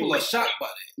 and people are shocked by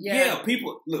that. Yeah,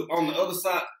 people look on the other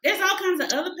side. There's all kinds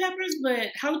of other peppers,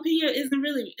 but jalapeno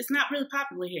it's not really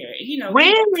popular here. You know,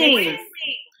 really? Texas,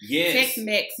 yes.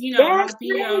 Tex-Mex, you know,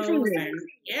 jalapenos, and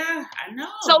yeah, I know.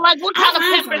 So, like, what kind of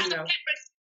peppers?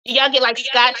 Y'all get like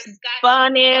Scotch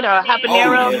bonnet or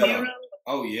habanero?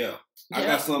 Oh yeah. I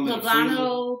got some in the freezer.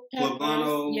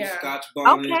 Poblano, Scotch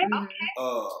bonnet.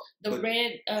 Okay. The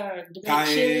red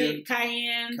chili,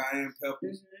 cayenne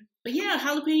peppers. But yeah,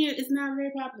 jalapeno is not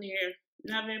very popular here.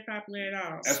 Not very popular at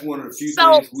all. That's one of the few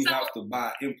things we have to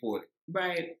buy imported.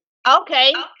 Right.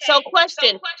 Okay. So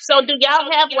question. So do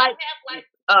y'all have like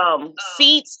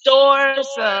seed stores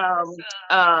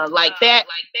like that?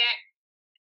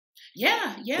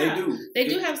 Yeah. They do. They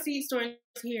do have seed stores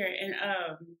here, and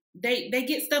they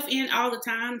get stuff in all the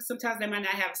time. Sometimes they might not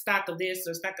have a stock of this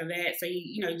or stock of that, so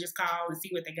you just call and see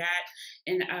what they got.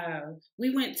 And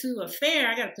we went to a fair.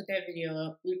 I got to put that video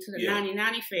up. We went to the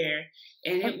 90 fair,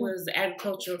 and it was an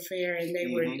agricultural fair, and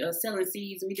they were selling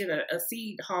seeds. And we did a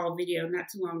seed haul video not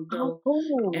too long ago.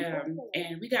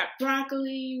 And we got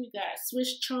broccoli, we got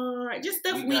Swiss chard, just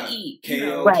stuff we eat.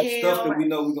 Kale, stuff that we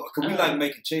know we because we like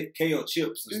making kale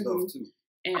chips and stuff too.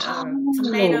 And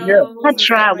tomatoes. I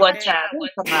tried one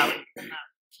time.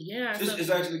 Yeah, it's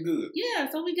actually good.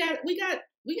 Yeah, so we got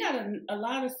a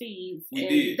lot of seeds.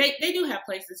 We did. They do have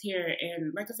places here,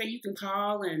 and like I said, you can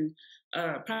call and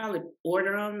probably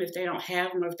order them if they don't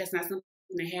have them, or if that's not something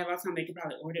they have all the time, they can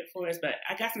probably order it for us. But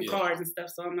I got some cards and stuff,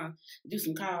 so I'm gonna do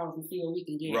some calls and see what we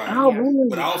can get. Right.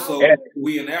 But also,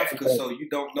 we in Africa, so you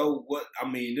don't know what. I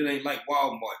mean, it ain't like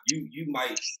Walmart. You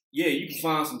might, you can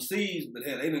find some seeds, but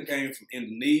hell, they done came from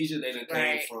Indonesia. They done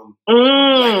came from.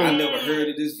 Like, I never heard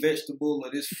of this vegetable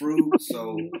or this fruit,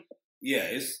 so yeah,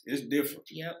 it's different.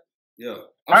 Yep. Yeah.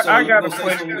 I got a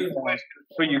question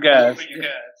for you guys.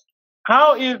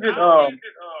 How is it?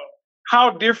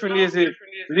 How different is it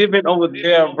living over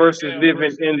there versus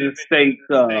living in the States?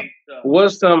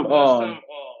 What's some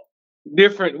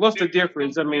different? What's the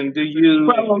difference? I mean, do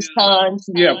you pros, cons?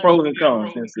 Yeah, pros and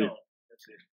cons. That's it.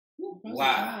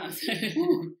 Wow.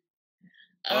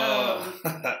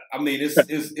 I mean,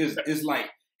 it's like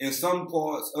in some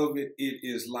parts of it, it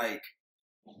is like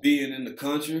being in the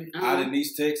country out in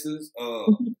East Texas.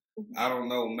 I don't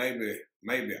know,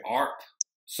 maybe art.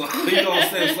 So, you know what I'm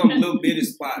saying? Some little bitty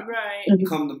spot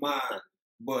come to mind.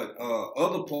 But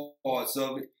other parts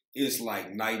of it, it's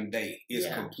like night and day. It's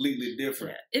completely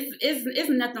different. Yeah. It's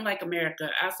nothing like America.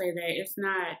 I'll say that. It's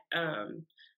not,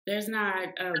 there's not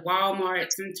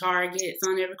Walmarts and Targets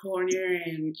on every corner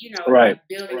and, like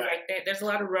buildings like that. There's a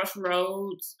lot of rough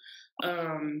roads,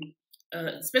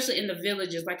 especially in the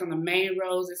villages, like on the main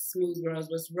roads, it's smooth roads,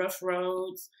 but it's rough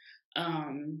roads.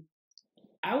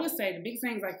 I would say the big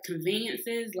things like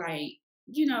conveniences, like,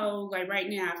 like right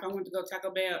now, if I want to go Taco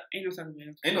Bell, ain't no Taco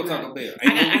Bell. Ain't no Taco Bell.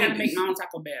 I got to make my own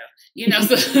Taco Bell,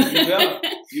 so.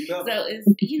 You better. So it's,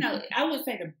 I would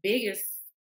say the biggest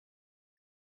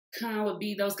con would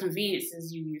be those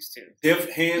conveniences you used to.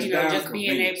 Hands down, just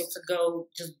being able to go,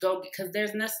 because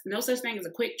there's no such thing as a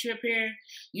quick trip here.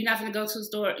 You're not going to go to the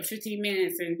store in 15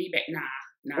 minutes and be back. Nah.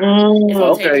 It's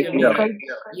gonna take you a minute.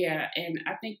 Yeah, and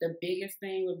I think the biggest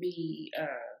thing would be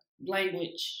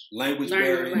language. Language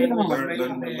barrier. Learning the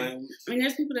language. I mean,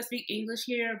 there's people that speak English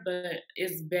here, but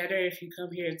it's better if you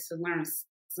come here to learn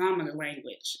some of the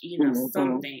language.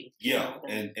 Something. Yeah,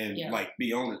 and like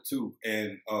be on it too.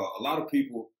 And a lot of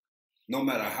people, no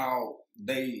matter how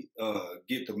they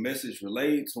get the message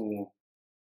relayed to them,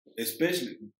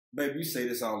 especially, baby, you say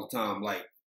this all the time, like.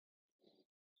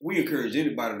 We encourage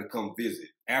anybody to come visit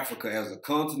Africa as a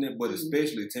continent, but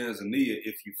especially Tanzania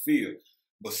if you feel.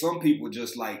 But some people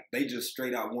they just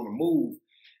straight out want to move,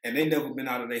 and they never been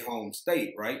out of their home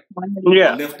state, right?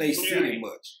 Yeah. Left their city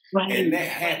much. Right. And that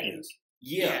happens.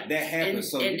 Yeah, that happens. And,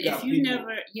 so and you got if you people.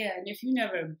 and if you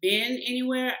never been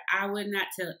anywhere, I would not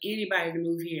tell anybody to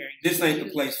move here. This ain't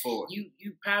the place for it.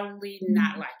 You probably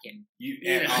not like it. You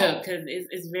at all, because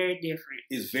it's very different.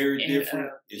 It's very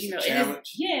different. It's a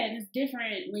challenge. And it's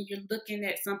different when you're looking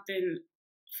at something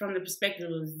from the perspective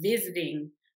of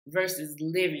visiting versus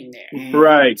living there.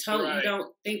 Right. Totally, you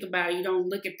don't think about it. You don't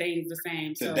look at things the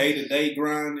same. The day-to-day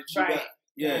grind that you got.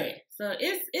 Yeah. Right. So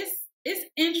it's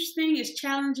interesting. It's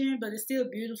challenging, but it's still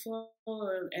beautiful,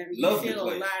 and you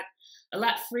feel a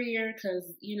lot freer because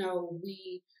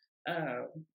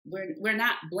we're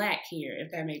not black here,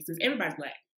 if that makes sense. Everybody's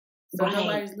black, so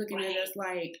nobody's looking at us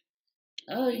like,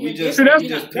 oh, you're different.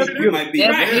 You might be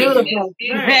beautiful.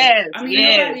 Right. I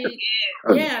mean,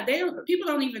 people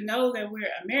don't even know that we're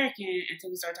American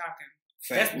until we start talking.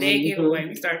 That's their giveaway.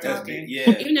 We start talking.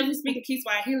 Even if we speak in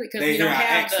Kiswahili, because we don't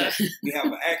have we have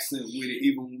an accent with it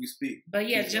even when we speak. But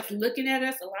yeah, just looking at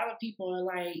us, a lot of people are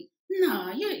like,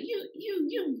 "No,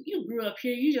 you grew up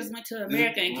here. You just went to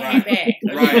America and came back."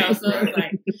 So it's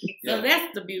like, so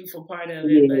that's the beautiful part of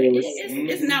it. But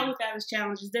it's not without its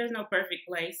challenges. There's no perfect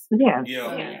place. Yeah,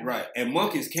 right. And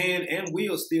monkeys can and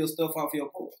will steal stuff off your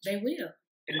porch. They will.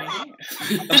 I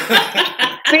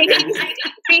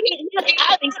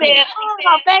be saying,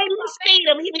 "Oh, baby, let's feed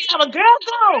him." He be telling a girl,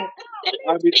 "Go." I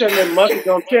be telling that monkey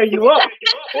gonna tear you up.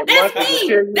 That's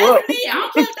me. I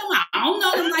don't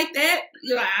know them like that.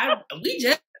 We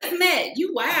just met.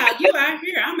 You wild. You out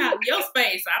here. I'm out in your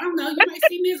space. I don't know. You might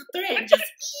see me as a threat. Just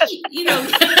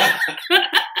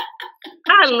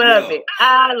I love it.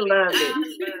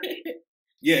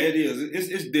 Yeah, it is.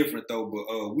 It's different though,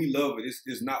 but we love it.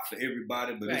 It's not for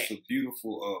everybody, but it's a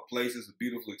beautiful place. It's a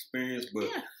beautiful experience. But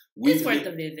it's worth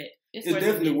a visit. It's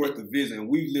definitely worth a visit. And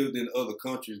we've lived in other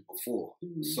countries before,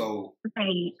 so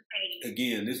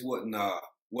again, this wasn't our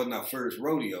first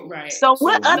rodeo. Right. So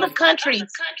what other countries?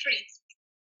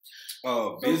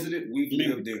 Visited. We've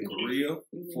lived in Korea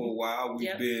for a while.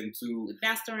 We've been to. We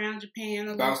bounced around Japan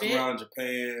a little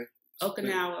bit.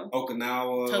 Okinawa,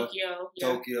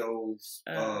 Tokyo.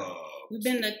 We've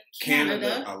been to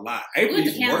Canada a lot. We went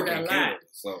to Canada a lot. Canada,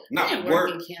 so not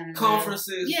work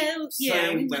conferences.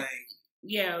 Same thing.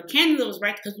 Yeah, Canada was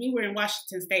right because we were in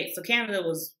Washington State, so Canada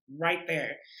was right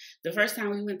there. The first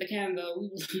time we went to Canada, we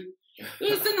was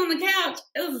sitting on the couch.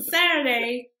 It was a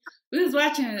Saturday. We was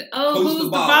watching Who's the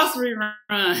Boss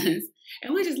reruns,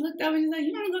 and we just looked up and he's like,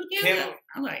 "You want to go to Canada?"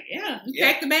 I'm like, "Yeah." We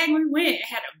packed the bag and we went.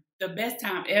 Had the best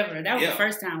time ever. That was the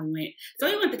first time we went. So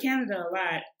we went to Canada a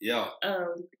lot. Yeah.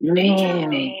 Throughout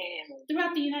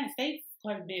the United States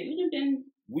quite a bit. We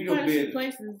done been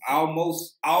places.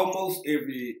 Almost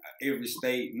every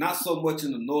state. Not so much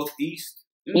in the Northeast.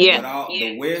 Yeah. But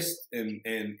the West and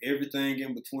everything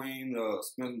in between,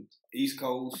 East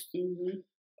Coast.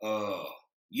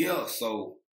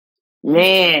 So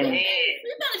man,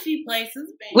 we've done a few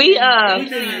places. We've done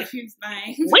a few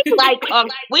things.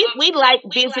 we like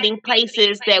visiting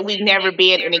places that we've never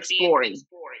been and exploring.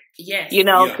 Yes,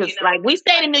 because like we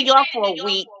stayed in New York for a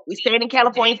week, we stayed in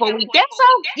California for a week. That's so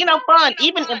fun.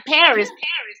 Even in Paris,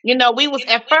 we was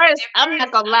at first. I'm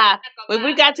not gonna lie, when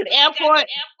we got to the airport.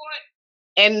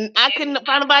 And I couldn't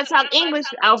find nobody to talk English.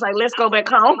 I was like, let's go back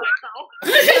home.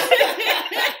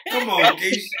 Come on,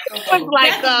 Keisha. I was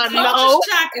like, no.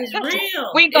 Shock is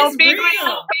real. We gonna figure it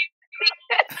out.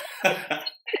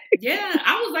 Yeah,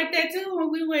 I was like that too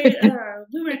when we were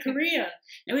in Korea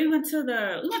and we went to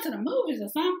the movies or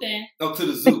something. Oh, to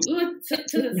the zoo. We went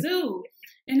to the zoo.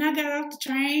 And I got off the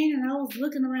train and I was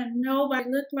looking around. Nobody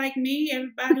looked like me.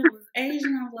 Everybody was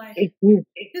Asian. I was like, it's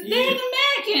damn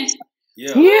American.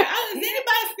 Yeah. Does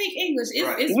anybody speak English?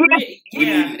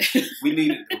 We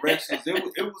needed directions. It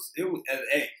was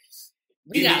hey.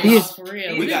 We got lost for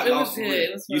real. We got lost for real.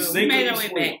 It was good. We made our way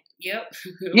back. Yep.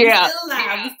 We still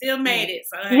alive. We still made it.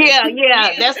 So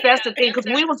That's the thing because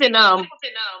we was in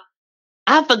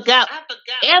I forgot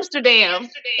Amsterdam,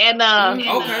 and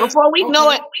before we know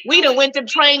it, we done went to the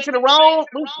train to the wrong.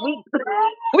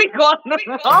 We going to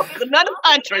another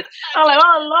country. I'm like,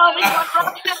 oh Lord, we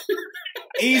going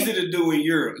Easy to do in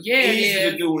Europe. Easy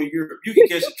to do in Europe. You can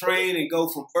catch a train and go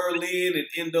from Berlin and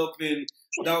end up in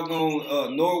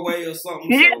doggone Norway or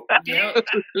something. So,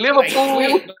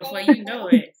 Liverpool. Before you know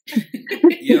it.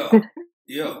 Yeah.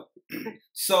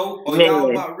 So, are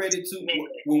y'all about ready to?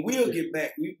 When we'll get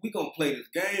back, we gonna play this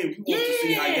game. We want to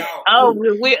see how y'all.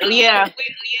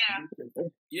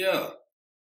 Yeah.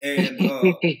 And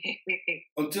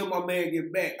until my man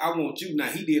get back, I want you. Now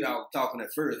he did all the talking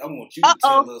at first. I want you to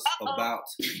tell us about.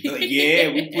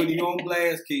 We put you on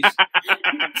blast, Keisha.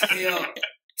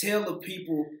 Tell the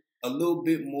people a little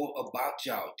bit more about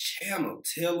y'all channel.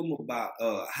 Tell them about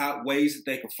how ways that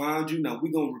they can find you. Now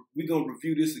we're gonna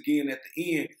review this again at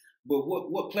the end. But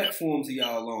what platforms are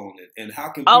y'all on, and how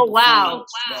can people find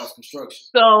God's Construction?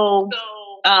 So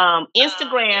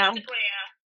Instagram,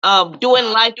 doing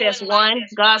life as one,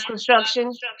 God's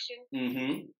Construction.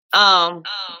 Mm-hmm.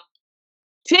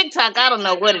 TikTok, I don't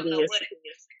know what it is.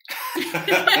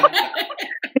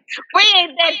 We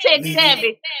ain't that tech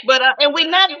savvy, but and we're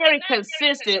not very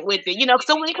consistent with it, you know.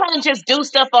 So we kind of just do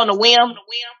stuff on a whim,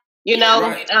 you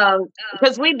know,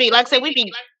 because we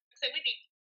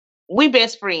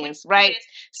best friends, right?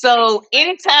 So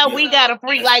anytime we got a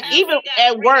free, like even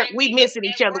at work, we missing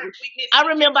each other. I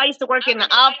remember I used to work in the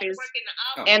office,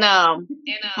 and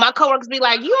my coworkers be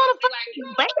like, "You on the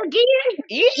phone back again?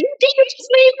 You did you just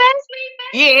leave that?"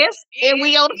 Yes, and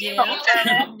we on the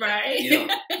phone. Right?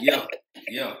 Yeah.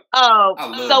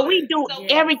 So we do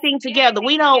everything together.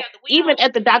 We don't even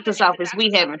at the doctor's office.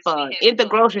 We having fun. At the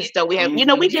grocery store, we have. You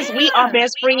know, we are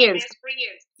best friends,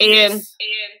 and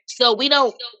so we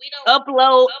don't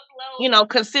upload, you know,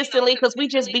 consistently because we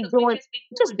just be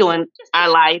doing our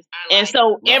life. And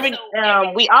so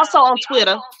we also on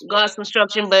Twitter, God's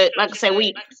Construction, but like I say,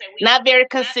 we not very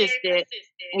consistent,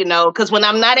 you know, because when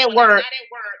I'm not at work,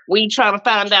 we try to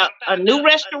find out a new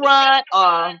restaurant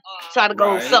or try to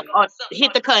go or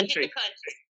hit the country.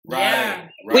 Right.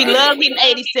 We love hitting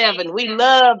 87. We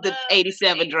love the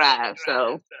 87 drive.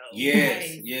 So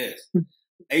yes.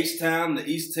 H-Town, the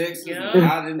East Texas, and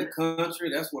out in the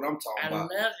country. That's what I'm talking about.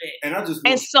 I love it. And I just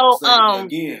want to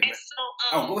say again.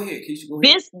 Go ahead, Keisha. Go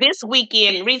ahead. This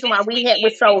weekend, the reason why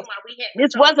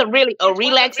this wasn't really a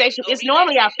relaxation. It's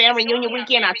normally our family reunion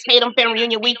weekend, our Tatum family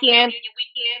reunion weekend.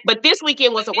 But this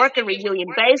weekend was a working reunion.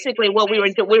 Basically, what we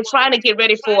were trying to get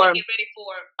ready for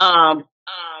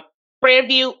Prairie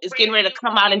View is getting ready to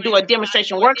come out and do a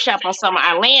demonstration workshop on some of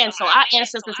our land. So our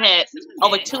ancestors had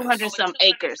over 200 some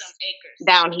acres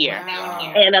down here.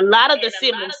 Wow. And a lot of the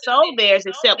siblings sold theirs,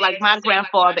 except like my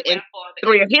grandfather and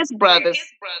 3 of his brothers,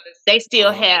 they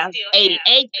still have 80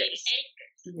 acres.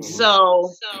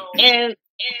 So, and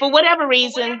for whatever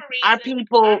reason, our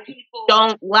people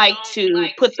don't like to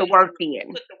put the work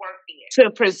in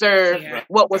to preserve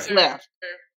what was left.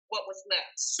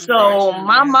 So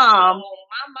my mom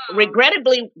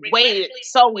regrettably waited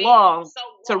so long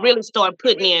to really start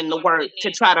putting in the work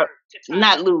to try to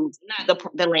not lose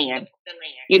the land,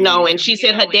 you know. And she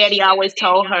said her daddy always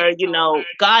told her, you know,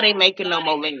 God ain't making no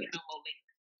more land.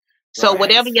 So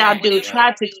whatever y'all do,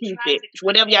 try to keep it.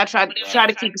 Whatever y'all try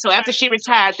to keep it. So after she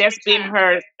retired, that's been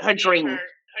her dream.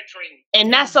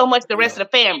 And not so much the rest of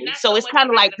the family. So it's kind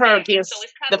of like her against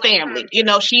the family. You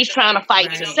know, she's trying to fight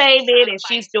to save it, and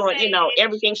she's doing, you know,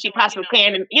 everything she possibly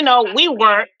can. And, you know, we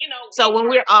work. So when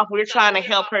we're off, we're trying to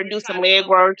help her do some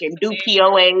legwork and do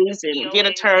POAs and get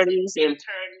attorneys. And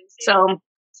so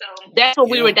that's what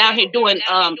we were down here doing,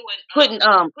 putting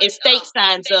estate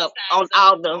signs up on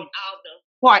all the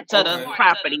parts of the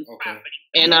property.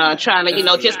 And trying to, you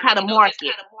know, just kind of mark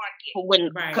it for when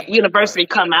university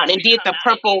come out, and did the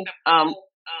purple,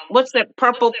 what's that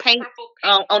purple paint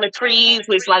on the trees,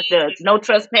 which like the no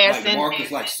trespassing. Like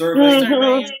markers, like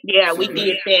survey. Yeah, we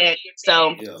did that.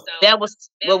 So that was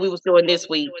what we was doing this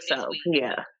week. So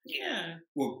yeah.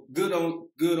 Well, good on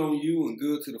you, and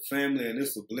good to the family, and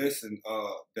it's a blessing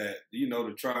that, you know,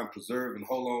 to try and preserve and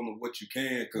hold on to what you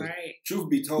can. Because truth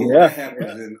be told, that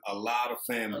happens in a lot of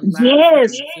families.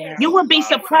 Yes, you would be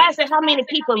surprised at how many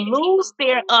people lose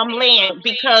their land,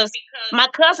 because my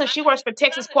cousin, she works for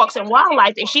Texas Parks and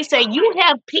Wildlife, and she said you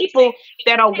have people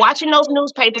that are watching those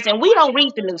newspapers, and we don't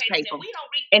read the newspaper,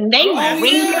 and they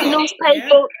read the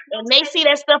newspaper, and they see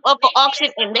that stuff up for auction,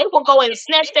 and they will go and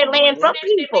snatch their land from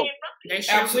people. They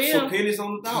sure will. For pennies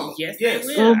on the dollar. Yes, they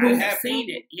will. It I've happens. seen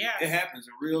it. It happens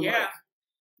in real life.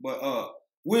 But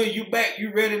Will, you back?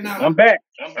 You ready now? I'm back.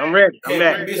 I'm ready. I'm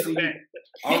back. Missing you.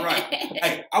 All right.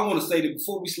 Hey, I want to say that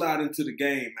before we slide into the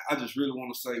game, I just really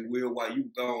want to say, Will, while you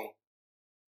gone,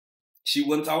 she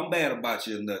wasn't talking bad about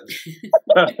you or nothing.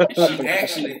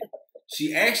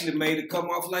 She actually made it come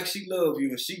off like she loved you,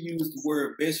 and she used the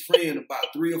word best friend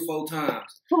about 3 or 4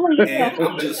 times. And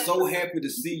I'm just so happy to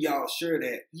see y'all share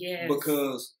that. Yes.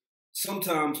 Because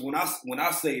sometimes when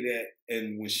I say that,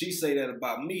 and when she say that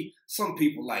about me, some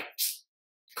people like,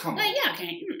 come on.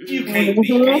 You can't be.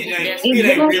 It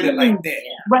ain't really like that.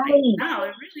 Right. No,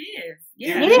 it really is.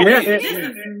 Yeah. This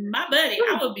is my buddy.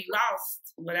 I would be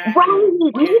lost without him.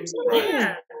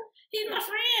 Right. He's my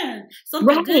friend.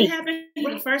 Something good happened, he's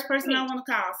the first person I want to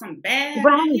call. Something bad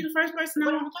happened, he's the first person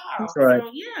I want to call. That's right.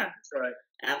 So, yeah. That's right.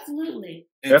 Absolutely.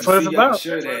 And that's what it's about.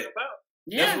 Share that,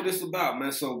 That's what it's about,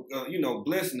 man. So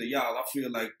blessing to y'all. I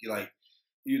feel like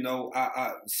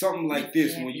I something like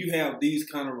this, when you have these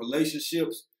kind of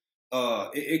relationships,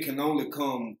 it can only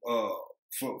come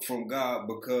from God,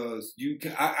 because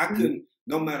I couldn't,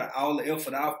 no matter all the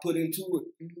effort I've put into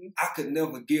it, I could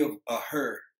never give a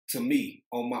her to me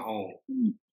on my own.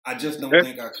 I just don't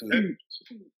think I could.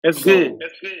 That's good.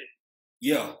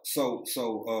 Yeah. So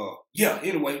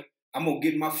anyway, I'm gonna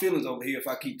get my feelings over here if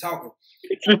I keep talking.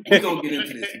 We're gonna get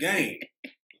into this game.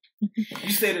 You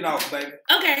set it off, baby.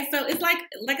 Okay, so it's like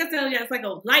I told you, it's like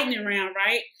a lightning round,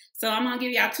 right? So I'm gonna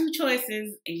give y'all two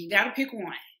choices, and you gotta pick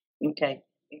one. Okay.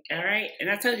 All right. And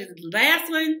I told you the last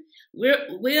one,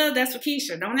 Will, that's for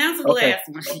Keisha. Don't answer the last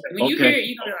one. When you hear it,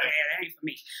 you're gonna be like, yeah, that ain't for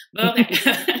me. But okay.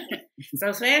 So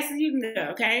as fast as you can go,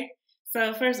 okay?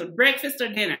 So first, breakfast or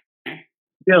dinner?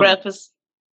 Yeah. Breakfast.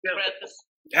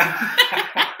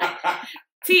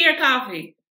 Tea or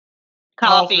coffee?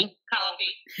 Coffee.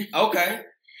 Okay.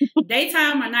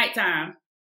 Daytime or nighttime?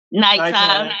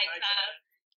 Nighttime.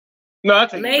 No, I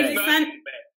take Lazy it Sunday.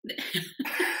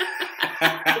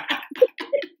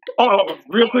 Oh,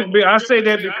 real quick, I say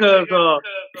that because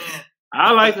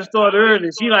I like to start early.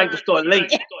 She like to start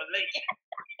late.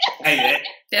 Hey,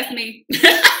 that's me.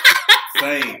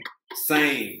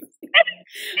 Same.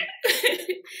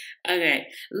 Okay.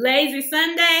 Lazy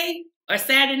Sunday or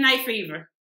Saturday Night Fever?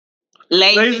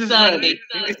 Lazy Sunday.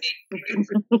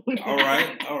 All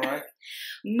right.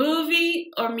 Movie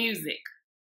or music?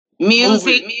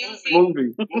 Music.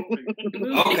 Movie.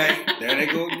 Okay, there they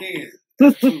go again.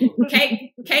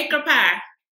 Cake or pie?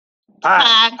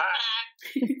 Pie.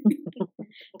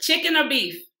 Chicken or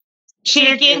beef?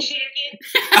 Chicken.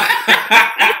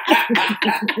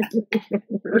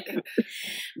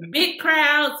 Big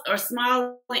crowds or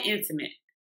small and intimate?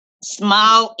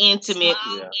 Small, intimate.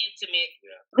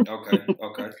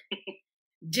 Okay.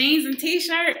 Jeans and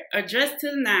t-shirt or dress to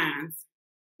the nines?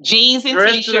 Jeans and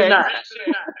Dress t-shirt. to the nines.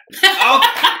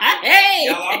 Hey!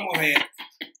 Y'all, I'm gonna have.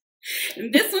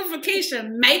 This one for Keisha,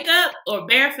 makeup or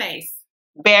bare face?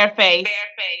 Bare face.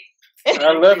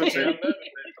 I love it, too.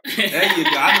 There you go.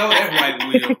 I know that's right,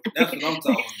 Will. That's what I'm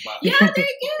talking about. Y'all did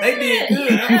good. They did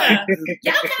good. Yeah.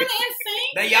 Y'all kind of in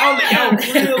sync. Y'all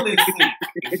real in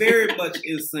sync. Very much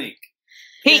in sync.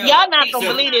 Y'all not gonna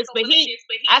believe this, but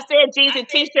I said jeans and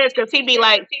t-shirts because he be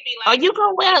like, "Are you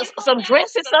gonna wear some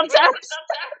dresses sometimes?"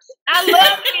 I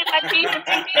love my jeans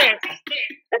and t-shirts.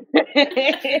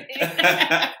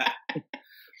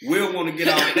 Will want to get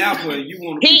off that one. You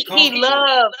want to be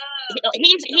comfortable.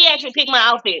 He actually picked my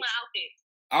outfits.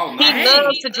 Oh, nice. He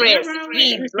loves to dress.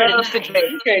 He loves to dress.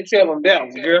 You can't tell him that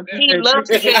one, girl. He loves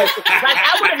to dress. Like,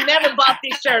 I would have never bought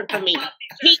this shirt for me.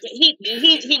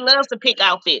 He loves to pick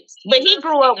outfits. But he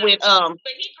grew up with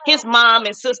his mom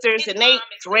and sisters, and they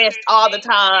dressed all the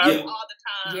time.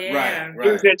 Yeah. Right.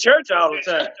 He was at church all the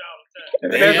time.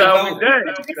 That's all we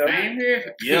did. Same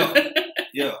here.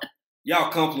 Yeah.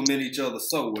 Y'all compliment each other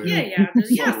so well. Yeah, y'all do.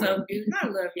 Y'all so beautiful. I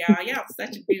love y'all. Y'all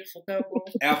such a beautiful couple.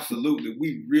 Absolutely.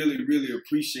 We really, really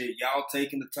appreciate y'all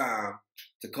taking the time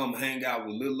to come hang out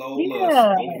with little old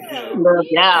us. Love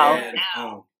y'all.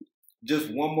 And,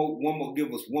 just one more,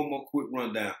 give us one more quick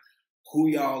rundown. Who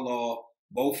y'all are,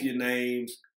 both your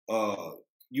names.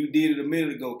 You did it a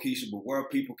minute ago, Keisha, but where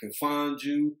people can find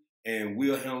you, and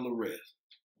we'll handle the rest.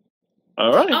 All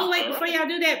right. Oh wait, before y'all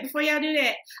do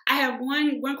that, I have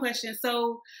one question.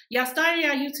 So y'all started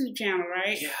your YouTube channel,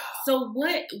 right? Yeah. So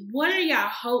what are y'all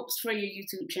hopes for your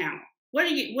YouTube channel? What are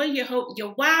your hopes,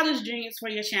 your wildest dreams for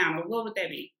your channel? What would that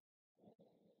be?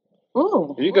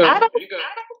 Ooh, You go.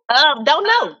 Don't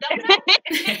know.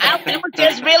 It was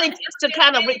just really just to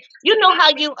kind of, you know how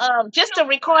you just to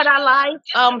record our life,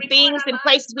 things and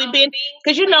places we've been,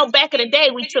 because back in the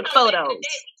day we took photos.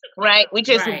 Right, we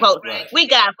just we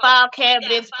got file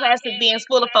cabinets, plastic bins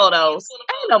full of photos.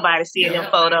 Ain't nobody seeing them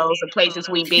photos of places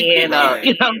we been, or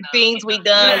things we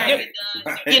done.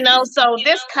 So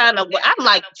this kind of, I'm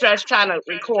like just trying to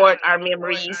record our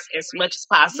memories as much as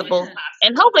possible,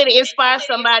 and hopefully to inspire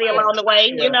somebody along the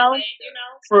way.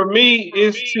 For me,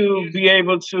 is to be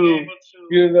able to,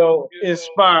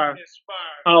 inspire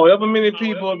however many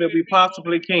people that we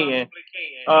possibly can,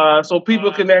 so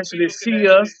people can actually see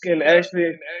us, can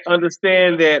actually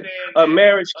understand that a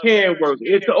marriage can work.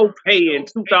 It's okay in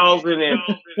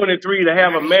 2023 to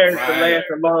have a marriage that lasts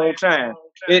a long time.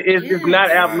 It's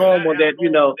not abnormal that,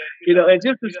 and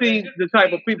just to see the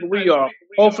type of people we are,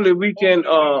 hopefully we can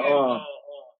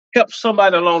help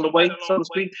somebody along the way, so to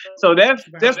speak. So that's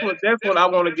what I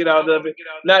want to get out of it.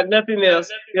 Not nothing else.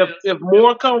 If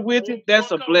more come with it,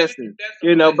 that's a blessing,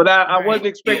 you know. But I wasn't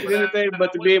expecting anything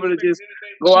but to be able to just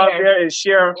go out there and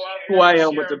share who I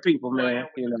am with the people, man.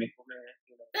 You know.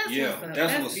 That's beautiful.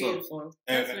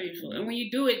 That's beautiful. And when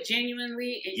you do it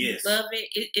genuinely and you love it,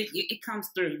 it comes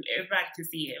through. Everybody can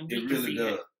see it. And it really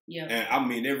does. Yeah. And I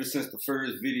mean, ever since the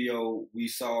first video we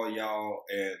saw y'all,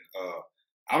 and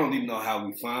I don't even know how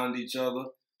we found each other,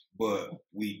 but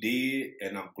we did,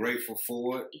 and I'm grateful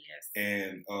for it. Yes.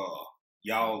 And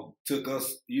y'all took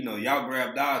us, you know, y'all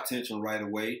grabbed our attention right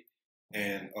away,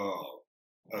 and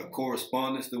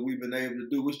correspondence that we've been able to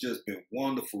do. It's just been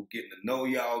wonderful getting to know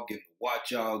y'all, getting to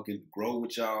watch y'all, getting to grow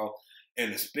with y'all,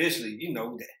 and especially, you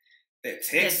know, that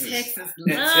Texas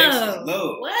love.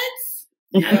 What?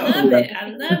 Yeah. I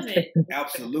love it.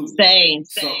 Absolutely. Same.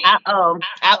 So,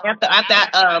 after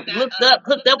I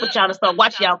hooked up with y'all and started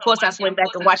watching y'all, of course I went back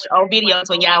and watched old videos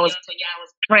when y'all was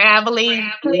traveling.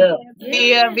 Yeah,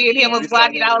 me and him was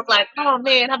watching. I was like, oh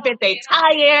man, I bet they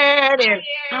tired. And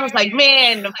I was like,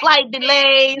 man, the flight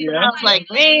delays. Yeah. And I was like,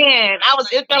 man,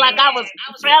 it felt like I was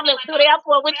traveling through the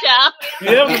airport with y'all.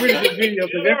 Yeah, that was a really good video,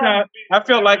 because that's how I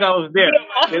felt like I was there.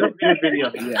 Yeah, that was a good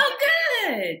video. Yeah. Oh,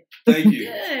 good. Thank you.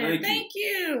 Good. Thank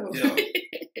you. Yeah.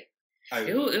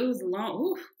 It was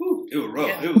long. It was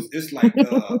rough. Yeah. It's like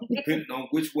depending on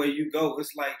which way you go,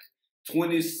 it's like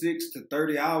 26 to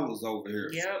 30 hours over here.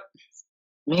 Yep.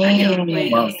 Man. I get on the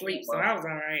plane to sleep, so I was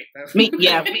all right.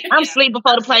 I'm asleep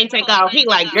before the plane take off. He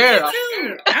like, girl. Me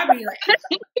too. I be like,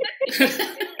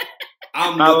 I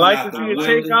like to see it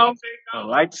take off. I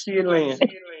like to see it land.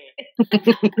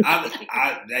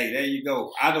 Hey, there you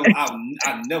go.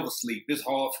 I never sleep. It's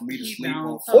hard for me to sleep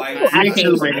on flights. Me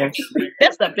too, man.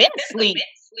 That's the best sleep.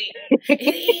 It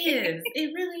is.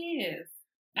 It really is.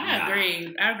 I agree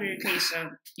with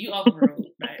Keisha. You overruled,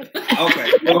 right?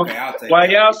 Okay, I'll take it. While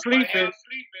y'all sleeping,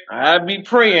 I'll be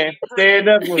praying, stand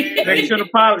up, make sure the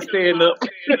pilot stand up.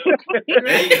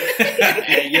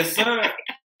 Yes, sir.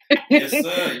 Yes,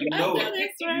 sir. You know it.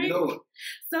 That's right. You know it.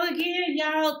 So again,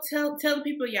 y'all tell the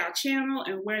people y'all channel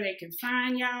and where they can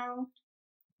find y'all.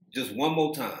 Just one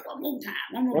more time.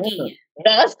 One more again.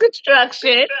 That's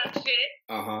construction.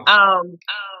 Uh-huh.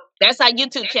 That's our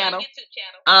YouTube channel.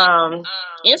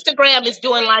 Instagram is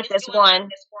Doing Life as One.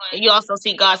 And you also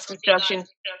see God's Construction.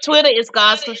 Twitter is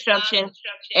God's Construction.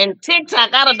 And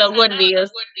TikTok, I don't know what it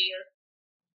is.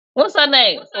 What's her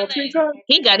name? On TikTok?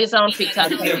 He got his own TikTok.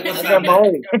 You sound about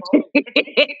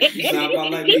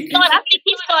like me. I think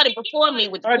he started before me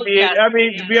with the TikTok. did. I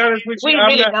mean, to be honest with you,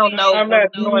 don't know. I'm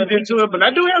not going into it, but I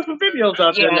do have some videos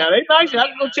out there now. They nice. I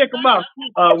can go check them out.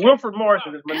 Wilford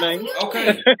Morrison is my name.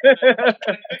 Okay.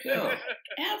 Yeah.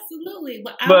 Absolutely.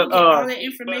 But I will get all that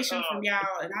information from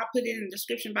y'all, and I'll put it in the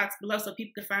description box below so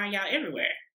people can find y'all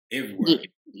everywhere. Everywhere.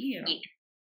 Yeah.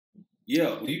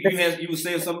 Yeah. You were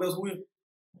saying something else, Will?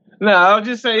 No, I'll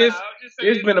just say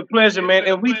it's been a pleasure, man,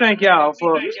 and we thank y'all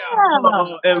for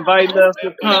inviting us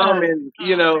to come, and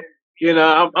you know,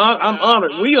 I'm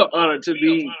honored. We are honored to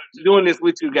be doing this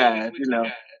with you guys. You know,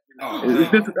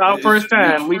 this is our first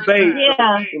time. We bathed.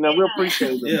 You know, we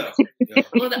appreciate it. Yeah.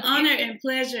 Well, the honor and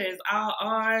pleasure is all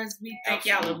ours. We think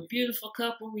y'all a beautiful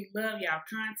couple. We love y'all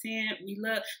content.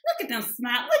 Look at them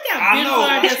smile. Look how beautiful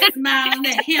are they smiling,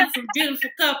 that handsome, beautiful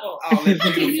couple. All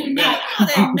that beautiful all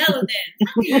that melanin.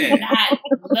 How can you not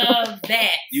love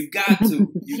that? You got to.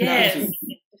 You got to.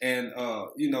 And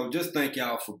just thank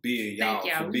y'all for being y'all,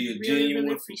 for being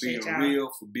genuine, for being real,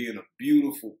 for being a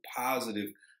beautiful, positive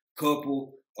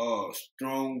couple.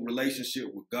 Strong relationship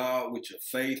with God, with your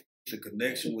faith, the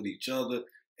connection with each other,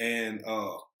 and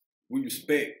we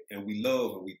respect and we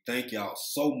love and we thank y'all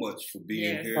so much for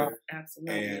being here.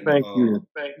 Absolutely. And thank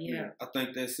you. I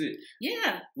think that's it.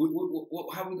 Yeah.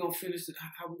 How we gonna finish it?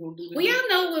 How we gonna do that? Well, y'all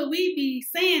know what we be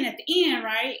saying at the end,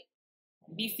 right?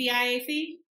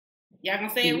 BCIAC. Y'all gonna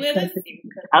say it with us?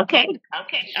 Okay.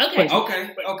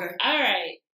 All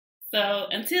right. So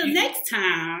until next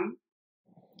time.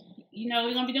 You know what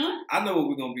we're going to be doing? I know what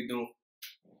we're going to be doing.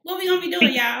 What we going to be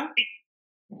doing, y'all?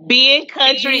 Being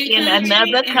country in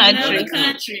another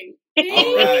country.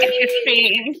 All right.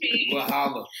 We'll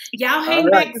holler. Y'all hang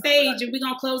backstage and we're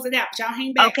going to close it out. Y'all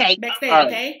hang backstage,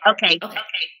 okay? Okay.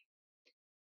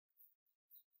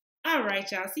 All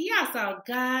right, y'all. So y'all saw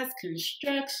God's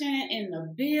Construction in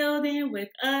the building with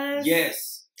us.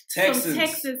 Yes. Texans. Some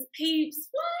Texas peeps.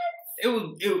 What?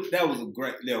 That was a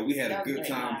great. Yeah, we had a good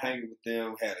time hanging with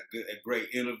them. Had a great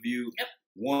interview. Yep.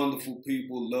 Wonderful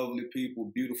people, lovely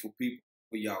people, beautiful people.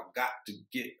 y'all got to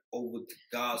get over to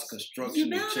God's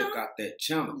Construction and check out that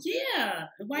channel. Yeah.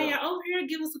 While y'all over here,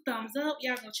 give us a thumbs up.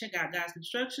 Y'all go check out God's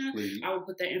Construction. Please. I will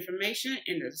put that information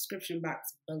in the description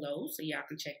box below so y'all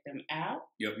can check them out.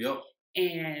 Yep.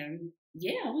 And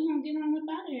yeah, we're going to get on up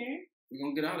out of here. We're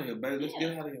going to get out of here, baby. Let's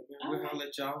get out of here, man. We'll holler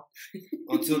at y'all.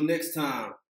 Until next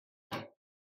time.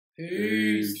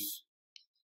 Peace.